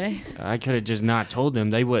Valentine's Day. I could have just not told them;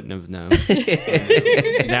 they wouldn't have known.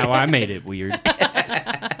 Now I made it weird.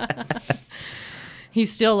 He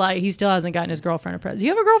still hasn't gotten his girlfriend a present. Do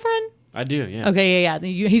you have a girlfriend? I do, yeah. Okay, yeah.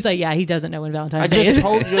 He's like, yeah, he doesn't know when I Valentine's Day just is.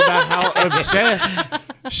 told you about how obsessed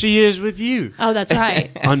she is with you. Oh, that's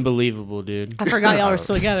right. Unbelievable, dude. I forgot y'all were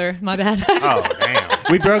still together. My bad. Oh, damn.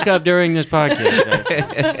 We broke up during this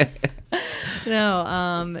podcast.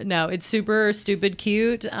 No, it's super stupid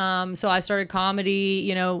cute. So I started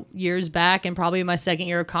comedy, years back, and probably in my second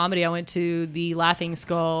year of comedy, I went to the Laughing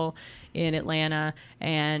Skull in Atlanta,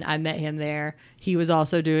 and I met him there. He was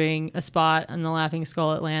also doing a spot on the Laughing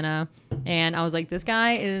Skull Atlanta, and I was like, this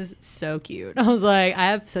guy is so cute. I was like, I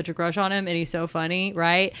have such a crush on him, and he's so funny,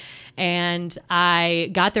 right? And I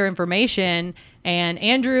got their information, and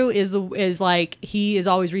Andrew is he is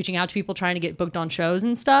always reaching out to people trying to get booked on shows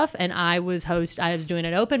and stuff. And I was doing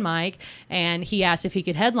an open mic, and he asked if he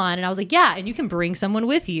could headline, and I was like, yeah, and you can bring someone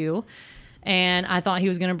with you. And I thought he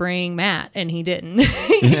was going to bring Matt, and he didn't.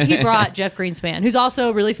 He brought Jeff Greenspan, who's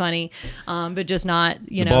also really funny, but just not,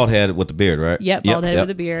 The bald head with the beard, right? Yep, bald head with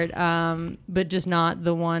a beard, but just not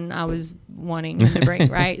the one I was wanting him to bring,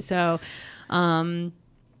 right? So,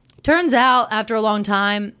 turns out after a long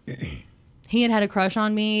time, he had a crush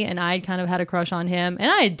on me, and I'd kind of had a crush on him, and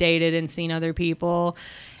I had dated and seen other people,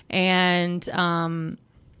 and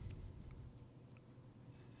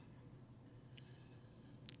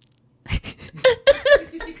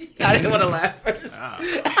I didn't want to laugh.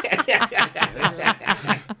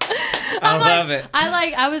 I love it.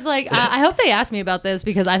 I was like, I hope they asked me about this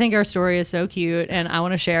because I think our story is so cute and I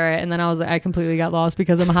want to share it. And then I was like, I completely got lost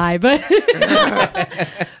because I'm high, but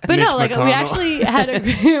no, like we actually had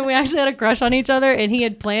a crush on each other, and he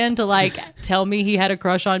had planned to like tell me he had a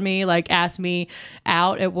crush on me, like ask me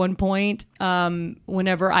out at one point.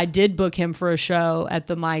 Whenever I did book him for a show at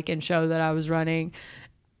the mic and show that I was running,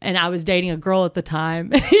 and I was dating a girl at the time,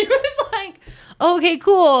 and he was like, okay,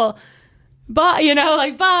 cool. Bye,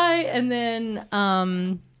 bye. And then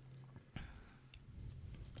I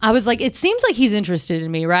was like, it seems like he's interested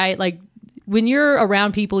in me, right? Like when you're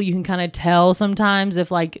around people, you can kind of tell sometimes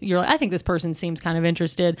if like you're like, I think this person seems kind of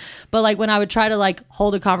interested. But like when I would try to like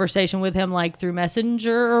hold a conversation with him like through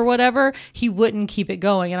Messenger or whatever, he wouldn't keep it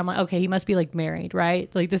going. And I'm like, okay, he must be like married,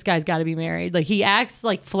 right? Like this guy's got to be married. Like he acts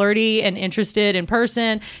like flirty and interested in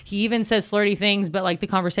person. He even says flirty things, but like the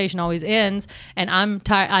conversation always ends. And I'm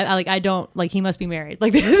tired. I don't like, he must be married.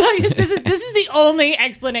 Like this is the only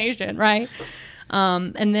explanation, right?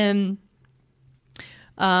 And then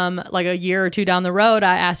like a year or two down the road,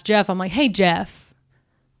 I asked Jeff, I'm like, hey, Jeff,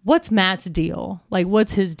 what's Matt's deal? Like,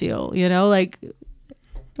 what's his deal? Like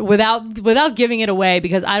without giving it away,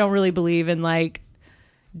 because I don't really believe in like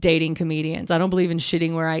dating comedians. I don't believe in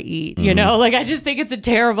shitting where I eat, like I just think it's a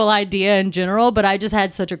terrible idea in general, but I just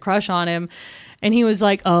had such a crush on him. And he was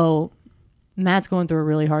like, oh, Matt's going through a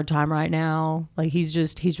really hard time right now. Like he's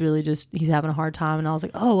having a hard time. And I was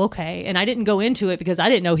like, oh, okay. And I didn't go into it because I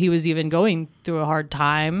didn't know he was even going through a hard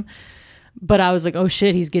time. But I was like, oh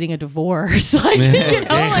shit, he's getting a divorce. Like,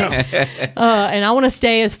 and I want to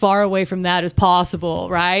stay as far away from that as possible.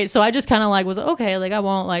 Right. So I just kind of like was okay. Like I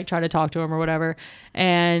won't like try to talk to him or whatever.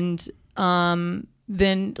 And,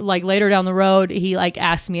 then like later down the road, he like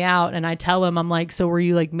asked me out, and I tell him, I'm like, so were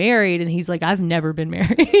you like married? And he's like, I've never been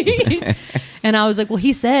married. And I was like, well,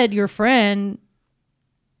 he said your friend,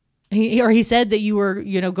 he said that you were,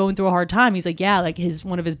 going through a hard time. He's like, yeah, like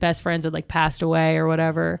one of his best friends had like passed away or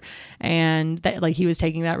whatever. And that like, he was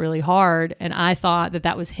taking that really hard. And I thought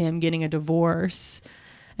that was him getting a divorce.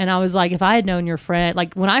 And I was like, if I had known your friend,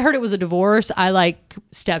 like when I heard it was a divorce, I like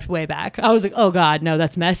stepped way back. I was like, oh God, no,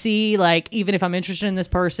 that's messy. Like, even if I'm interested in this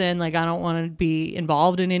person, like I don't want to be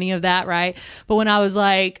involved in any of that. Right. But when I was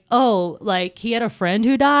like, oh, like he had a friend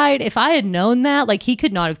who died. If I had known that, like he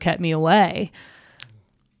could not have kept me away.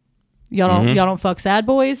 Y'all don't fuck sad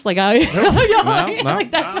boys. Like no. Like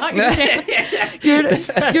that's not your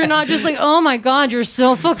thing. You're not just like, oh my God, you're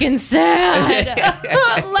so fucking sad.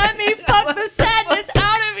 Let me fuck the sadness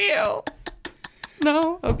out of you.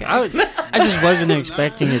 No? Okay. I just wasn't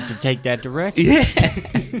expecting it to take that direction. Yeah.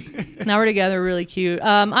 Now we're together, really cute.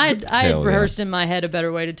 I had Hell yeah. rehearsed in my head a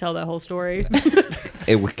better way to tell that whole story.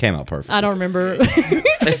 It came out perfect. I don't remember.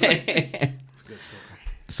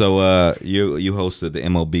 So you hosted the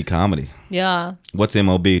MOB comedy. Yeah. What's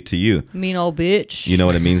MOB to you? Mean old bitch. You know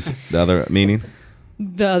what it means? The other meaning?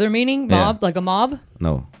 The other meaning? Mob? Yeah. Like a mob?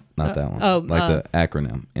 No, not that one. oh, Like the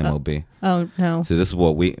acronym MOB. Oh, no. See, this is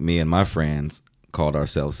what me and my friends called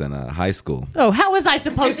ourselves in high school. Oh, how was I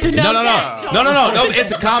supposed to know that? No.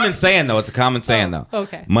 It's a common saying though.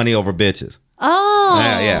 Okay. Money over bitches. Oh.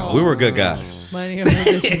 Yeah. We were good guys. Money over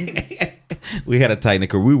bitches. We had a tight knit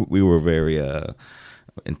crew. We were very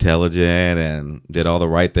intelligent and did all the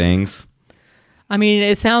right things. I mean,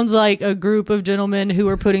 it sounds like a group of gentlemen who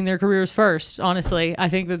are putting their careers first, honestly. I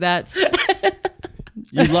think that's...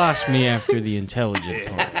 You lost me after the intelligent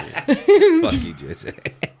part. Fuck you,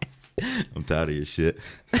 JJ. I'm tired of your shit.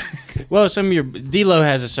 Well, some of your... D-Lo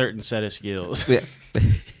has a certain set of skills. Yeah.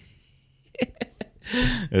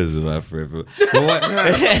 This is my favorite. But what?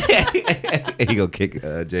 He gonna kick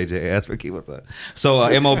JJ ass for keep with that.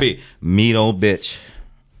 So MOB, mean old bitch.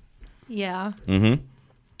 Yeah.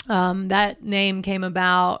 Mm-hmm. That name came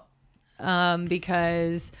about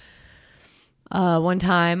because one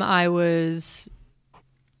time I was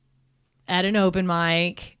at an open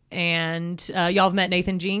mic, and y'all have met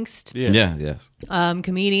Nathan Jinxed. Yeah. Yes.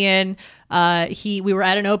 Comedian. We were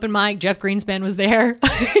at an open mic. Jeff Greenspan was there.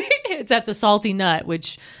 It's at the Salty Nut,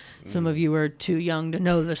 which some of you are too young to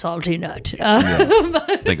know the Salty Nut.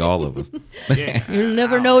 I think all of us. You'll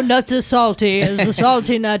never know nuts as salty as the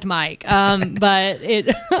Salty Nut mic. But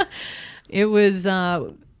it was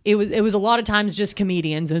a lot of times just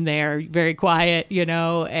comedians in there, very quiet,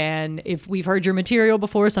 and if we've heard your material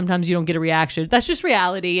before, sometimes you don't get a reaction. That's just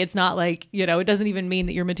reality. It's not like, it doesn't even mean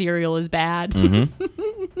that your material is bad. Mm-hmm.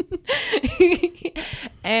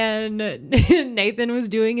 And Nathan was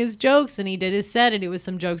doing his jokes, and he did his set, and it was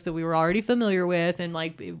some jokes that we were already familiar with, and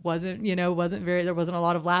like it wasn't there wasn't a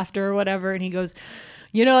lot of laughter or whatever. And he goes,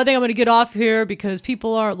 I think I'm going to get off here because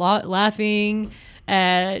people are laughing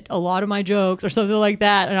at a lot of my jokes or something like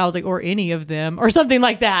that. And I was like, or any of them or something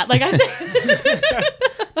like that. Like I said,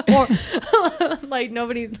 or like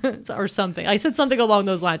nobody or something. I said something along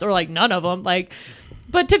those lines, or like none of them. Like,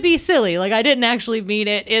 but to be silly, like I didn't actually mean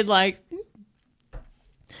it in like.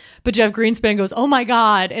 But Jeff Greenspan goes, "Oh my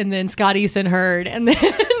God!" And then Scott Eason heard, and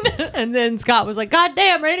then Scott was like, "God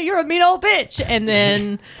damn, Rayna, you're a mean old bitch." And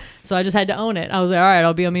then, so I just had to own it. I was like, "All right,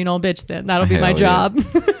 I'll be a mean old bitch then. That'll be my job,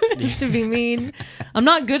 just to be mean." I'm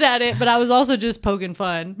not good at it, but I was also just poking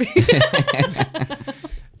fun.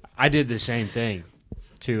 I did the same thing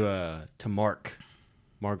to Mark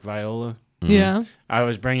Viola. Yeah. I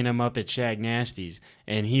was bringing him up at Shag Nasty's,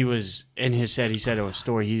 and he was in his set. He said a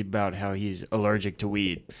story about how he's allergic to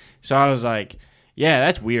weed. So I was like, "Yeah,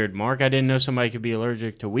 that's weird, Mark. I didn't know somebody could be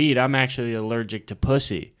allergic to weed. I'm actually allergic to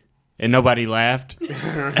pussy." And nobody laughed.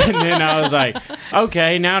 And then I was like,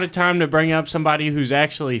 "Okay, now the time to bring up somebody who's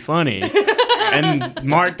actually funny." And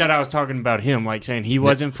Mark thought I was talking about him, like saying he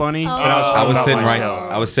wasn't funny. But I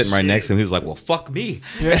was sitting right next to him. He was like, "Well, fuck me."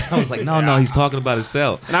 I was like, "No, he's talking about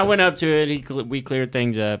himself." And I went up to it. We cleared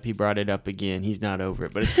things up. He brought it up again. He's not over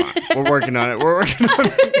it, but it's fine. We're working on it.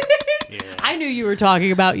 I knew you were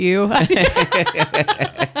talking about you.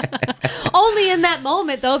 Only in that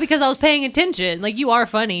moment, though, because I was paying attention. Like, you are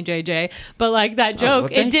funny, JJ. But, like, that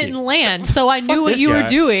joke, it didn't land. So I knew what you were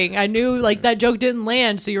doing. I knew, like, that joke didn't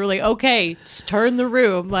land. So you were like, okay, turn the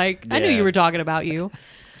room. Like, I knew you were talking about you.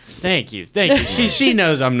 Thank you. She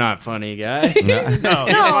knows I'm not funny, guy. No,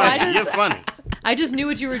 you're funny. I just knew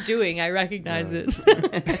what you were doing. I recognized it.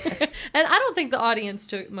 And I don't think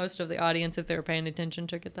most of the audience, if they were paying attention,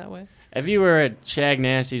 took it that way. If you were at Shag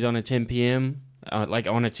Nasty's on a 10 p.m., like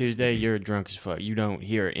on a Tuesday, you're drunk as fuck. You don't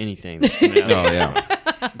hear anything that's coming out. Oh,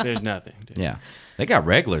 yeah. There's nothing. Dude. Yeah. They got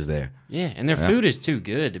regulars there. Yeah, and their food is too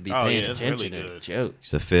good to be paying attention really to good. jokes.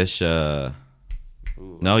 The fish, no,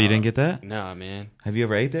 you didn't get that? Nah, man. Have you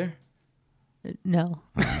ever ate there? No.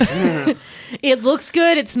 It looks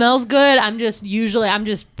good. It smells good. I'm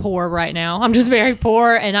just poor right now. I'm just very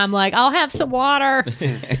poor, and I'm like, I'll have some water.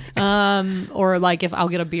 Or like if I'll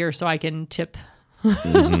get a beer so I can tip.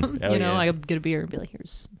 Mm-hmm. I'll get a beer and be like,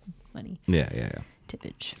 here's money. Yeah.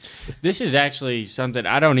 Tippage. This is actually something,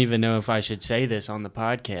 I don't even know if I should say this on the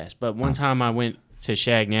podcast, but one time I went to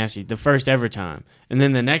Shag Nasty, the first ever time. And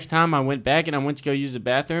then the next time I went back and I went to go use the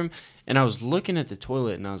bathroom, and I was looking at the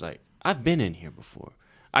toilet, and I was like, I've been in here before.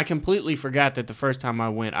 I completely forgot that the first time I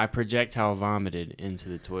went, I projectile vomited into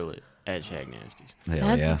the toilet at Shag Nasty's.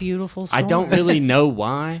 That's a beautiful story. I don't really know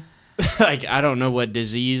why, like, I don't know what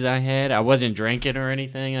disease I had. I wasn't drinking or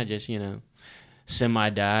anything. I just,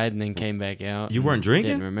 semi-died and then came back out. You weren't drinking?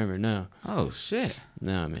 Didn't remember, no. Oh, shit.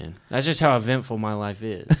 No, man. That's just how eventful my life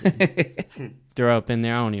is. Throw up in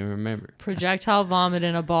there, I don't even remember. Projectile vomit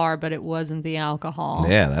in a bar, but it wasn't the alcohol.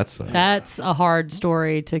 Yeah, that's a hard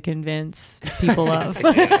story to convince people of.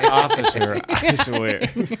 Officer, I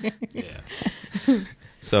swear. Yeah.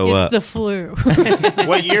 So it's the flu.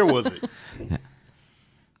 What year was it?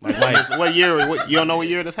 Like, what year? You don't know what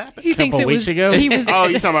year this happened? He thinks couple it weeks was, ago? He was, Oh,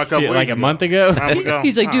 you talking about a couple weeks like a ago. month ago? Time ago?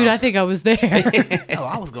 He's like, dude, I think I was there. Oh,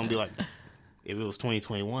 I was gonna be like, if it was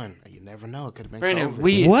 2021, you never know. It could have been Brandon,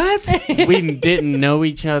 COVID. What? we didn't know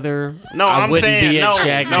each other. No, I I'm wouldn't saying, be at no,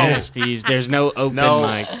 Shag no. Nasty's. There's no open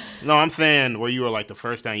mic. No, I'm saying where you were like the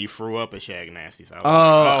first time you threw up at Shag Nasty's. I was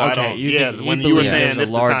Oh, like, okay. when you were believe saying there's this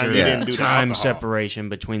a the time larger you didn't do the time alcohol. separation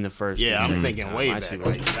between the first. Yeah, and I'm second thinking time. way I back see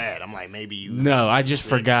like what- that. I'm like, maybe you. No, I just Shit.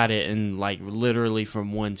 forgot it, and like literally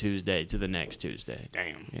from one Tuesday to the next Tuesday.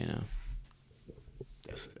 Damn.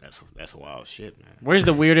 That's wild shit, man. Where's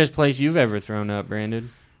the weirdest place you've ever thrown up, Brandon?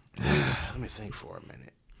 Let me think for a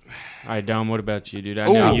minute. All right, Dom, what about you, dude?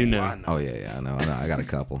 I know you know. I know. Oh, yeah, I know. I got a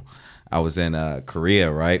couple. I was in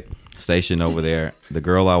Korea, right? Stationed over there. The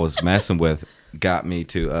girl I was messing with got me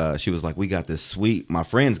to, she was like, we got this suite. My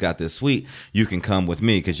friends got this suite. You can come with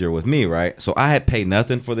me because you're with me, right? So I had paid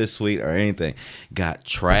nothing for this suite or anything. Got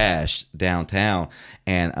trashed downtown.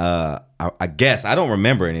 And I guess, I don't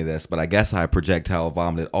remember any of this, but I guess I projectile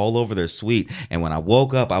vomited all over their suite. And when I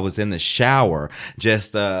woke up, I was in the shower,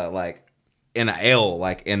 just like in an L,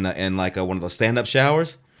 like in one of those stand-up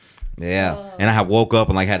showers. Yeah, and I woke up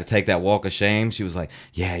and like had to take that walk of shame. She was like,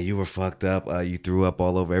 "Yeah, you were fucked up. You threw up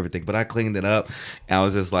all over everything, but I cleaned it up." And I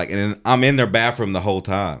was just like, and then I'm in their bathroom the whole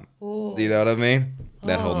time. Ooh. You know what I mean?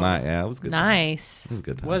 That whole night, yeah, it was good. Nice. It was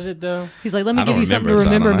good. Was it though? He's like, let me I give don't you something to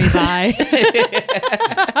remember, remember son, me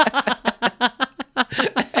by.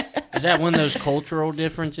 Is that one of those cultural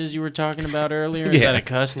differences you were talking about earlier? Is Yeah. that a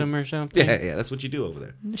custom or something? Yeah, that's what you do over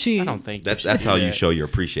there. I don't think That's should how do you that. show your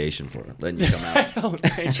appreciation for it, letting you come out. I don't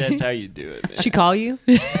think that's how you do it, man. She call you?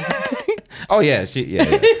 Oh yeah, He's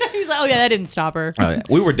like, oh yeah, that didn't stop her.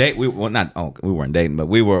 We were dating. We weren't dating, but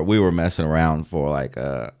we were messing around for like.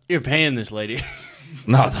 You're paying this lady.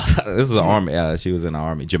 No, this is an army. She was in the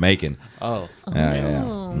army, Jamaican. Oh. Yeah.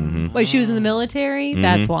 Oh. Mhm. Wait, she was in the military? Mhm.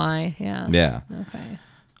 That's why. Yeah. Yeah. Okay.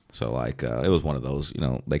 So like, it was one of those.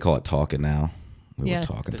 They call it talking now. We Yeah. were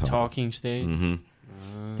talking. The talking stage.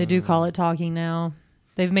 Mm-hmm. They do call it talking now.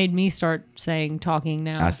 They've made me start saying talking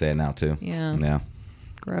now. I say it now too. Yeah. Yeah.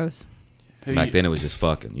 Gross. Back then it was just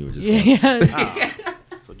fucking. You were just. Yeah.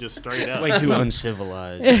 So just straight up. Way too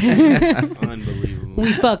uncivilized. Unbelievable.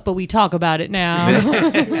 We fuck, but we talk about it now.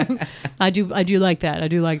 I do like that. I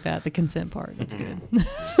do like that. The consent part. That's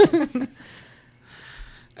good.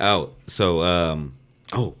 Oh, so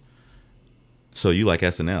so you like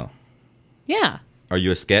SNL? Yeah. Are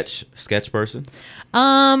you a sketch person?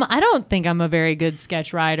 I don't think I'm a very good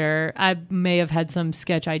sketch writer. I may have had some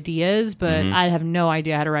sketch ideas, but I have no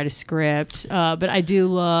idea how to write a script. But I do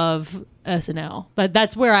love SNL. But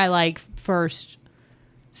that's where I first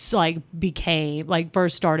started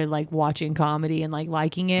watching comedy and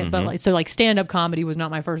liking it. But stand up comedy was not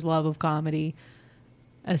my first love of comedy.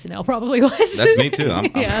 SNL probably was. That's me too.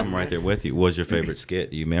 Yeah. I'm right there with you. What was your favorite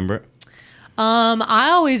skit? Do you remember it? I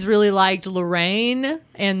always really liked Lorraine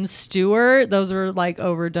and Stewart. Those were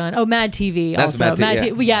overdone. Oh, Mad TV That's also. Mad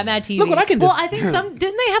TV, yeah. Mad TV. Look what I can do. Well, I think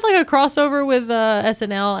didn't they have a crossover with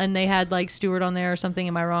SNL and they had Stewart on there or something?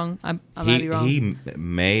 Am I wrong? I might be wrong. He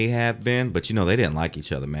may have been, but they didn't like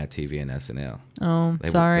each other, Mad TV and SNL. Oh, They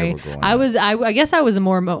sorry. were growing I up. was. I guess I was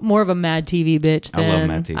more of a Mad TV bitch I then. love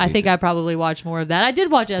Mad TV I think too. I probably watched more of that. I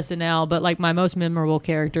did watch SNL, but my most memorable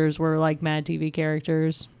characters were Mad TV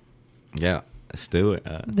characters. Yeah, let's do it.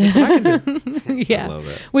 Yeah. I love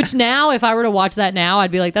that. Which now, if I were to watch that now,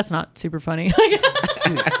 I'd be like, that's not super funny.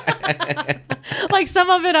 Some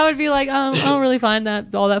of it, I would be like, I don't really find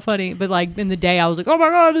that all that funny. But in the day, I was like, oh my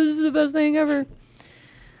God, this is the best thing ever.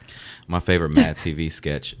 My favorite Mad TV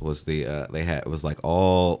sketch was it was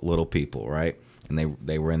all little people, right? And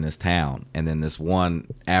they were in this town, and then this one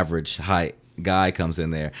average height guy comes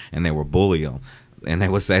in there, and they were bullying him. And they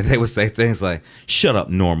would say things like, "Shut up,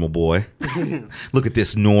 normal boy. Look at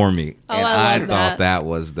this normie." Oh, and I love thought that. that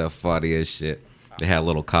was the funniest shit. They had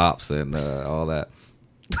little cops and all that.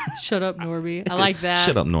 Shut up, Norby. I like that.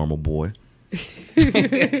 Shut up, normal boy.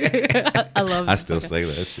 I love I still say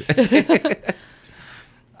that shit.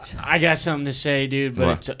 I got something to say, dude,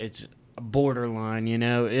 but What? it's borderline,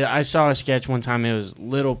 I saw a sketch one time. It was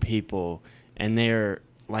little people, and they're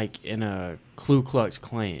in a Ku Klux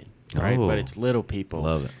Klan. right? Oh. But it's little people.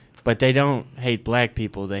 Love it. But they don't hate black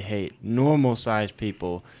people. They hate normal-sized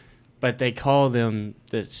people. But they call them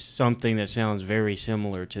something that sounds very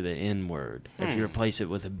similar to the N-word if you replace it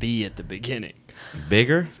with a B at the beginning.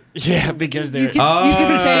 Bigger? Yeah, because they're... You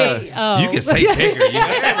can say, You can say bigger.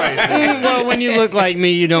 Well, when you look like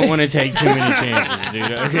me, you don't want to take too many chances,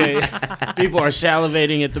 dude, okay? People are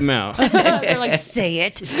salivating at the mouth. They're like, say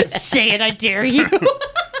it. Say it, I dare you.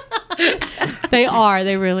 They are.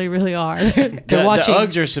 They really, really are. They're watching. The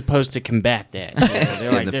Uggs are supposed to combat that.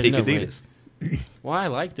 They're like, the there's pink no way. Adidas. Well, I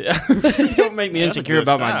liked it. Don't make me insecure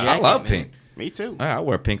about my jacket. I love man. pink. Me too. I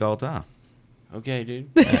wear pink all the time. Okay, dude.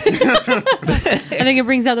 I think it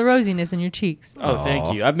brings out the rosiness in your cheeks. Oh,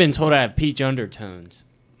 thank you. I've been told I have peach undertones.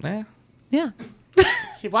 Yeah. Yeah.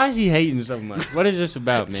 Why is he hating so much? What is this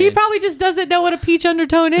about, man? He probably just doesn't know what a peach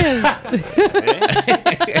undertone is.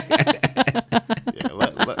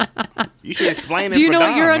 You should explain it. Do you for know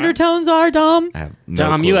Dom, what your man. undertones are, Dom? I have no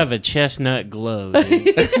Dom, clue. you have a chestnut glow,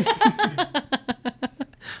 dude.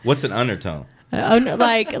 What's an undertone?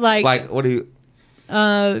 Like What do you?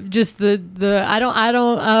 just the I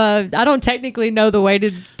don't technically know the way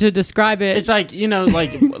to describe it. It's like,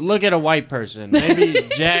 look at a white person. Maybe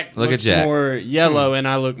Jack Look at looks Jack. more yellow and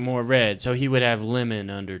I look more red, so he would have lemon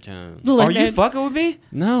undertones. Are you fucking with me?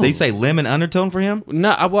 No. They say lemon undertone for him?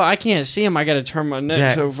 No, well, I can't see him. I got to turn my neck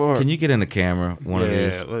Jack, so far. can you get in the camera one of Yeah,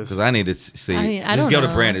 these? let's- Because I need to see. I mean, I just don't go to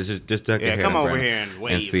know. Brandon. Just duck your Yeah, head come in over Brandon here and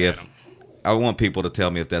wave see at if him. I want people to tell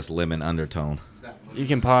me if that's lemon undertone. You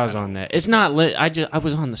can pause on that. It's not lit. I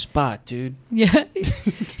was on the spot, dude. Yeah.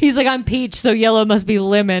 He's like, I'm peach, so yellow must be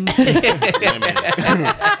lemon.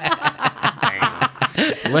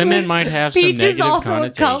 Lemon might have some Peach negative is also a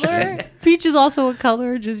connotation. color. Peach is also a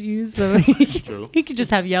color just used, so he could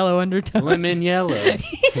just have yellow undertones. Lemon yellow.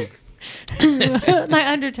 My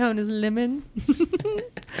undertone is lemon.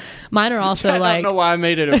 Mine are also I like. don't know why I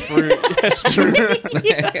made it a fruit. That's true.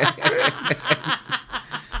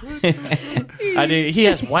 I do. He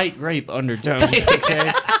has white grape undertones.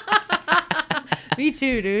 Okay. Me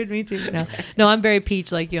too, dude. Me too. No, I'm very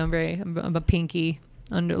peach like you. I'm a pinky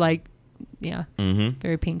under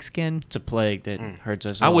very pink skin. It's a plague that hurts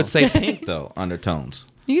us. I all. would say pink though, undertones.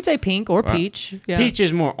 You could say pink or Right. peach. Yeah. Peach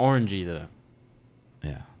is more orangey though.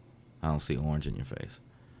 Yeah, I don't see orange in your face.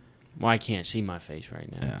 Well, I can't see my face right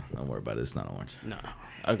now. Yeah, don't worry about it. It's not orange. No.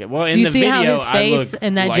 Okay. Well, in You the see video, how his I face look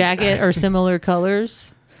and that like, jacket are similar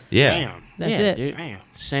colors? Yeah, Damn. That's yeah, it. dude. Damn.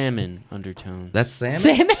 Salmon undertone. that's salmon.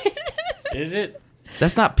 Salmon. Is it?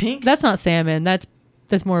 That's not pink. That's not salmon. That's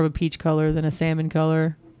more of a peach color than a salmon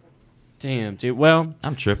color. Damn, dude. Well,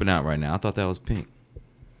 I'm tripping out right now. I thought that was pink.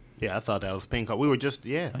 Yeah, I thought that was pink. We were just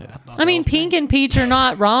I mean, pink and peach are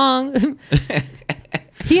not wrong.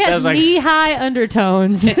 He That has was like- knee-high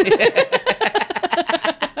undertones.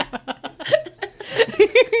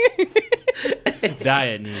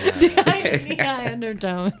 diet knee. Knee-high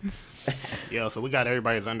undertones. Yo, so we got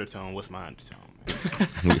everybody's undertone. What's my undertone?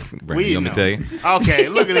 Brandon, you want me to tell you? Okay,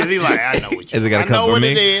 look at it. He's like, I know what you. Is it gotta I come know from what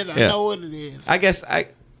me? it is. I Yeah. know what it is. I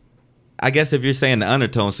guess if you're saying the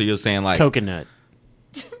undertone, so you're saying like Coconut.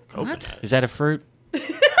 Coconut. Is that a fruit?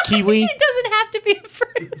 Kiwi. It doesn't have to be a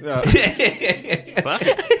fruit. Fuck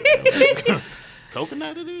it.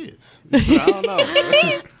 Coconut it is. I don't know.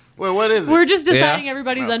 Well, what is it? We're just deciding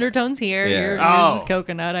everybody's undertones here. Yeah. Yours Oh. is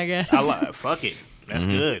coconut, I guess. Fuck it. That's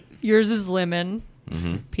good. Yours is lemon,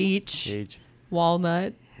 peach, Peach.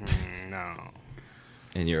 walnut. No.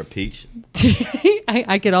 and you're a peach.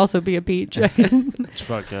 I could also be a peach. It's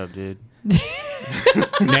fucked up, dude.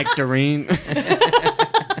 Nectarine.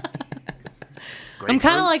 I'm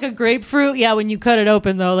kind of like a grapefruit. Yeah, when you cut it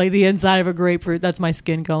open, though, like the inside of a grapefruit, that's my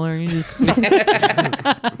skin color. You just.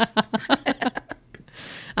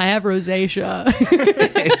 I have rosacea.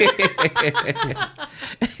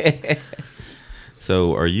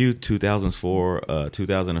 So, are you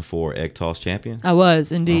 2004 egg toss champion? I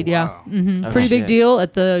was indeed, Oh, yeah. wow. Hmm. Oh, Pretty big shit. deal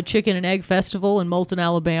at the Chicken and Egg Festival in Moulton,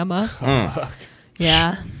 Alabama.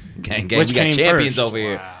 Yeah. Gang, gang, Which we got came champions first? over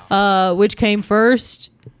here. Which came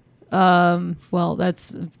first? Well,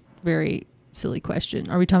 that's a very silly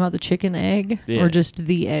question. Are we talking about the chicken egg Yeah. or just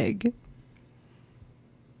the egg?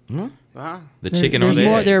 The There- chicken or there's the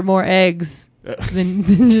more. egg? There are more eggs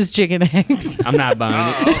than just chicken eggs. I'm not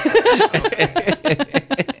buying it.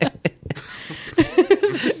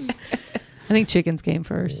 I think chickens came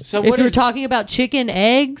first. So if what you're is- talking about chicken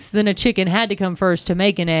eggs, then a chicken had to come first to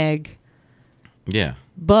make an egg. Yeah.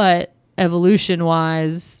 But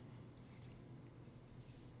evolution-wise,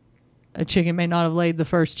 a chicken may not have laid the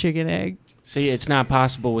first chicken egg. See, it's not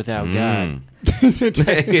possible without God.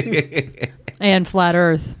 Mm. And flat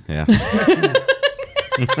Earth. Yeah.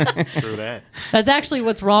 True that. That's actually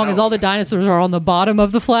what's wrong. Is all the dinosaurs are on the bottom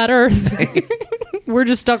of the flat Earth. We're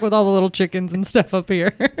just stuck with all the little chickens and stuff up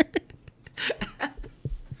here.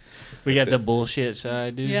 We got the bullshit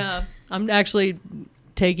side, dude. Yeah, I'm actually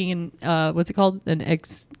taking an what's it called? An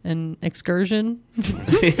excursion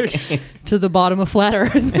to the bottom of flat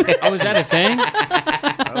Earth. Oh, is that a thing?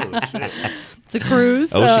 Oh shit. It's a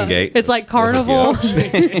cruise. Ocean Gate. It's like Carnival.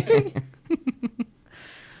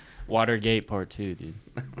 Watergate Part 2, dude.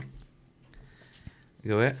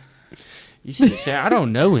 Go ahead. You should say I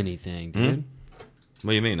don't know anything, dude.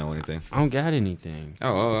 What do you mean, know anything? I don't got anything.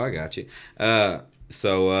 Oh, I got you.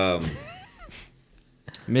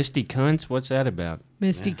 Misty Cunts, what's that about?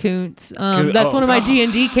 Misty Kuntz. That's one of my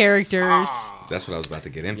D&D characters. That's what I was about to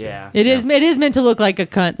get into. Yeah. It is meant to look like a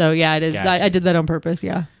cunt, though. Yeah, it is. Gotcha. I did that on purpose.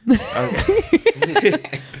 Yeah.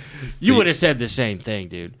 You would have said the same thing,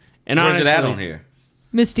 dude. And Where's honestly, it at on here?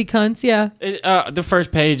 Misty Cunts, yeah. The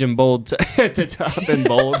first page in bold at the top in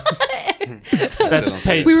bold. That's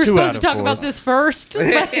page 2 We were out supposed to of talk 4. about this first. Oh,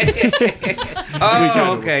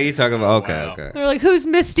 okay. You're talking about okay. They're like, who's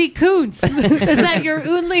Misty Kuntz? Is that your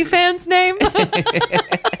OnlyFans name?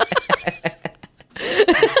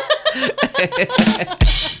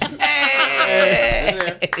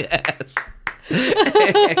 Yes.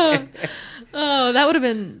 Oh, that would have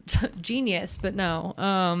been genius, but no.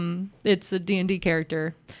 It's a D&D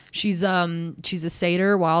character. She's a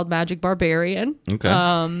satyr, wild magic barbarian. Okay.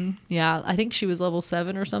 Yeah, I think she was level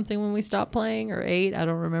 7 or something when we stopped playing, or 8. I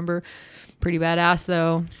don't remember. Pretty badass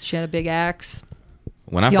though. She had a big axe.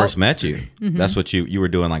 When I first met you, that's what you were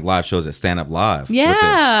doing, like live shows at Stand Up Live.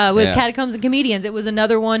 Yeah, with Yeah. Catacombs and Comedians. It was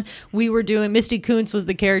another one we were doing. Misty Kuntz was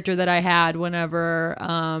the character that I had whenever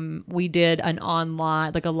we did an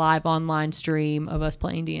online, like a live online stream of us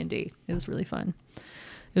playing D&D. It was really fun.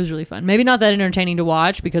 It was really fun. Maybe not that entertaining to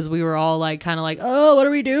watch because we were all like, kind of like, oh, what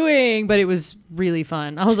are we doing? But it was really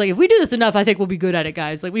fun. I was like, if we do this enough, I think we'll be good at it,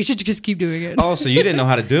 guys. Like, we should just keep doing it. Oh, so you didn't know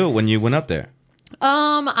how to do it when you went up there?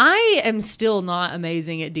 I am still not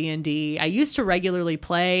amazing at D&D. I used to regularly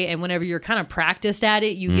play, and whenever you're kind of practiced at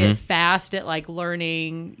it, you get fast at like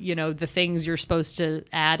learning, the things you're supposed to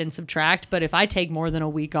add and subtract. But if I take more than a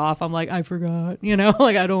week off, I'm like, I forgot,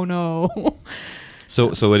 like I don't know.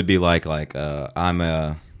 So it'd be like I'm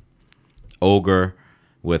a ogre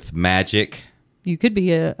with magic, You could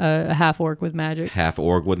be a half orc with magic. half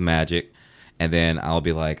orc with magic, and then I'll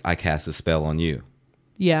be like, I cast a spell on you.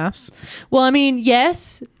 Yeah. Well, I mean,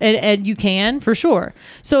 yes, and you can for sure.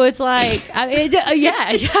 So it's like,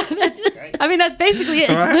 yeah. That's basically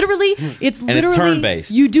it. It's literally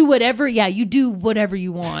turn-based. You do whatever. Yeah, you do whatever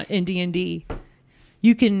you want in D&D.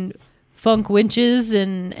 You can funk winches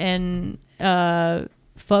and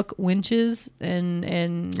fuck winches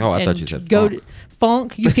and Oh, I and thought you said go funk. to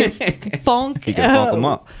funk. You can funk. You can funk them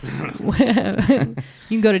up.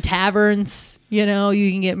 You can go to taverns, you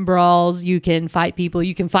can get in brawls, you can fight people,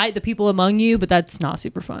 you can fight the people among you, but that's not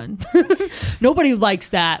super fun. Nobody likes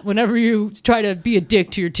that whenever you try to be a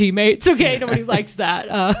dick to your teammates, okay? Nobody likes that.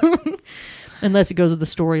 Unless it goes with the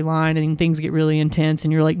storyline and things get really intense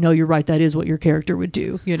and you're like, no, you're right, that is what your character would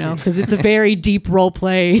do, because it's a very deep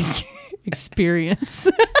role-playing experience.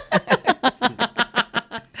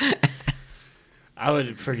 I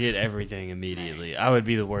would forget everything immediately. I would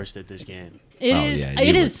be the worst at this game.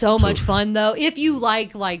 It is so much fun though. If you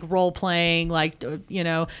like role playing, like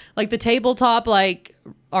the tabletop like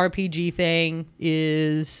RPG thing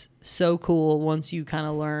is so cool once you kind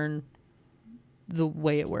of learn the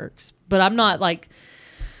way it works. But I'm not like,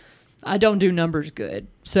 I don't do numbers good.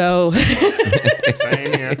 So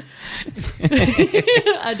Same here.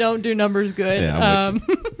 I don't do numbers good. Yeah,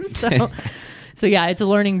 So yeah, it's a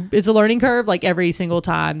learning curve like every single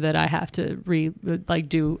time that I have to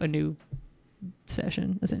do a new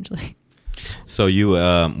session essentially. So you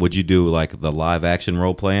would you do like the live action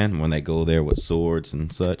role playing when they go there with swords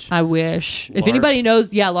and such? I wish. If anybody knows,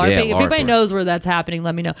 LARPing. Yeah, if anybody LARP. knows where that's happening,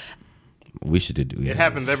 let me know. We should do It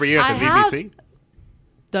happens every year at the I have- VBC.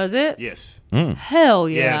 Does it? Yes. Hell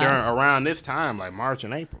yeah. Yeah, around this time, like March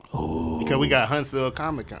and April. Because we got Huntsville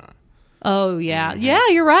Comic Con. Oh yeah. Yeah,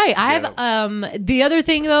 you're right. I have the other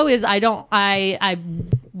thing though is I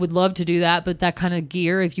would love to do that, but that kind of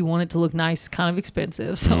gear, if you want it to look nice, kind of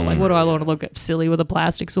expensive. So like what do I want to look silly with a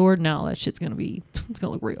plastic sword? No, that shit's gonna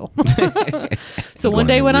look real. So one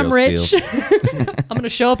day when I'm rich, I'm gonna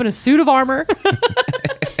show up in a suit of armor.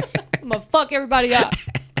 I'm gonna fuck everybody up.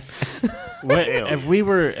 If we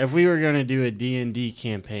were gonna do a D&D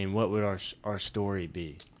campaign, what would our story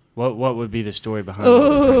be? What would be the story behind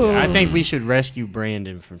it? I think we should rescue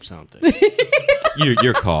Brandon from something.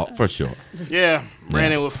 You're caught for sure. Yeah,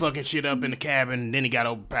 Brandon was fucking shit up in the cabin. Then he got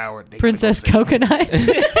overpowered. They Princess Coconut.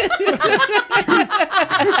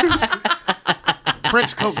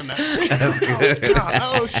 Prince Coconut. That's good.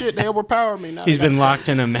 Oh shit, they overpowered me. Now He's been locked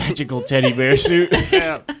in a magical teddy bear suit.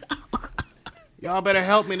 Yeah. Y'all better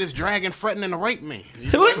help me. This dragon threatening to rape me.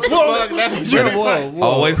 What the fuck? That's some shit. Whoa.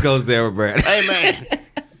 Always goes there with Brad. Hey man.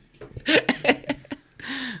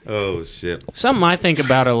 Oh shit. Something I think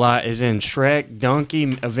about a lot is in Shrek,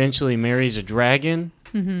 Donkey eventually marries a dragon.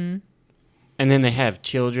 Mm-hmm. And then they have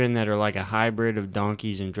children that are like a hybrid of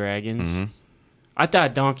donkeys and dragons. Mm-hmm. I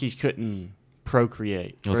thought donkeys couldn't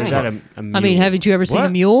procreate. Or is that a mule? I mean, haven't you ever seen a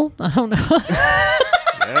mule? I don't know.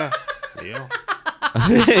 Yeah.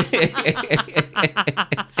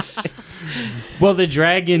 Well, the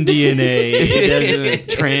dragon DNA it doesn't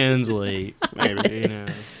translate. Maybe, you know.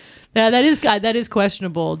 Yeah, that is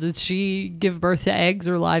questionable. Did she give birth to eggs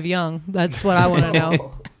or live young? That's what I want to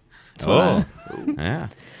know. Yeah.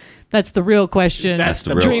 That's the real question. That's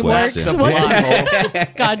the real question.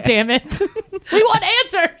 DreamWorks. God damn it. We want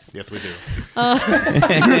answers. Yes, we do.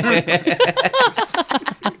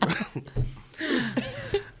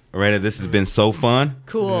 Rayna, this has been so fun.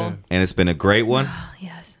 Cool. And it's been a great one.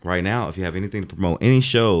 Yes. Right now, if you have anything to promote, any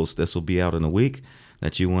shows, this will be out in a week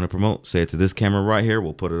that you want to promote, say it to this camera right here.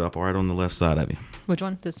 We'll put it up right on the left side of you. Which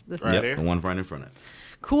one? This Right here? The one right in front of it.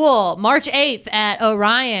 Cool. March 8th at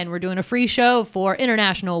Orion, we're doing a free show for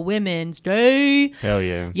International Women's Day. Hell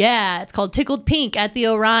yeah. Yeah, it's called Tickled Pink at the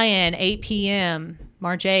Orion, 8 p.m.,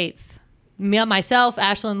 March 8th. Myself,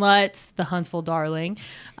 Ashlyn Lutz, the Huntsville darling,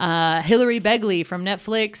 Hillary Begley from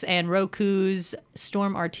Netflix, and Roku's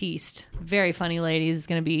Storm Artiste. Very funny lady. This is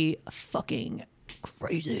going to be fucking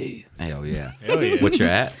crazy. Hell yeah. Hell yeah. What's your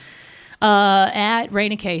at? At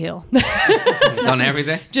Rayna Cahill. On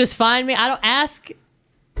everything? Just find me. I don't ask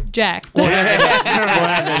Jack. We'll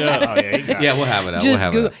have it up. Oh yeah, you got Yeah, we'll have it out. Just We'll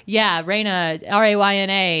have it Google. out. Yeah, Rayna,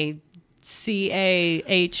 Rayna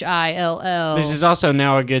Cahill. This is also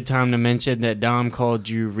now a good time to mention that Dom called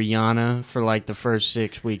you Rihanna for like the first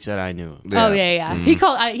 6 weeks that I knew him. Oh yeah. He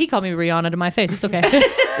called me Rihanna to my face. It's okay.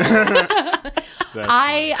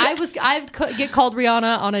 I get called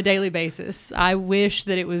Rihanna on a daily basis. I wish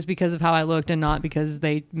that it was because of how I looked and not because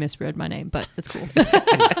they misread my name, but it's cool.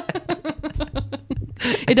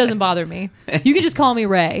 It doesn't bother me. You can just call me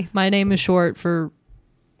Ray. My name is short for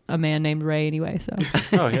a man named Ray anyway, so.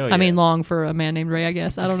 Oh, hell yeah. I mean long for a man named Ray, I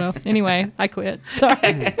guess. I don't know. Anyway, I quit.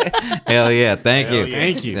 Sorry. Hell yeah. Thank you. Yeah.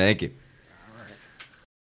 Thank you. Thank you.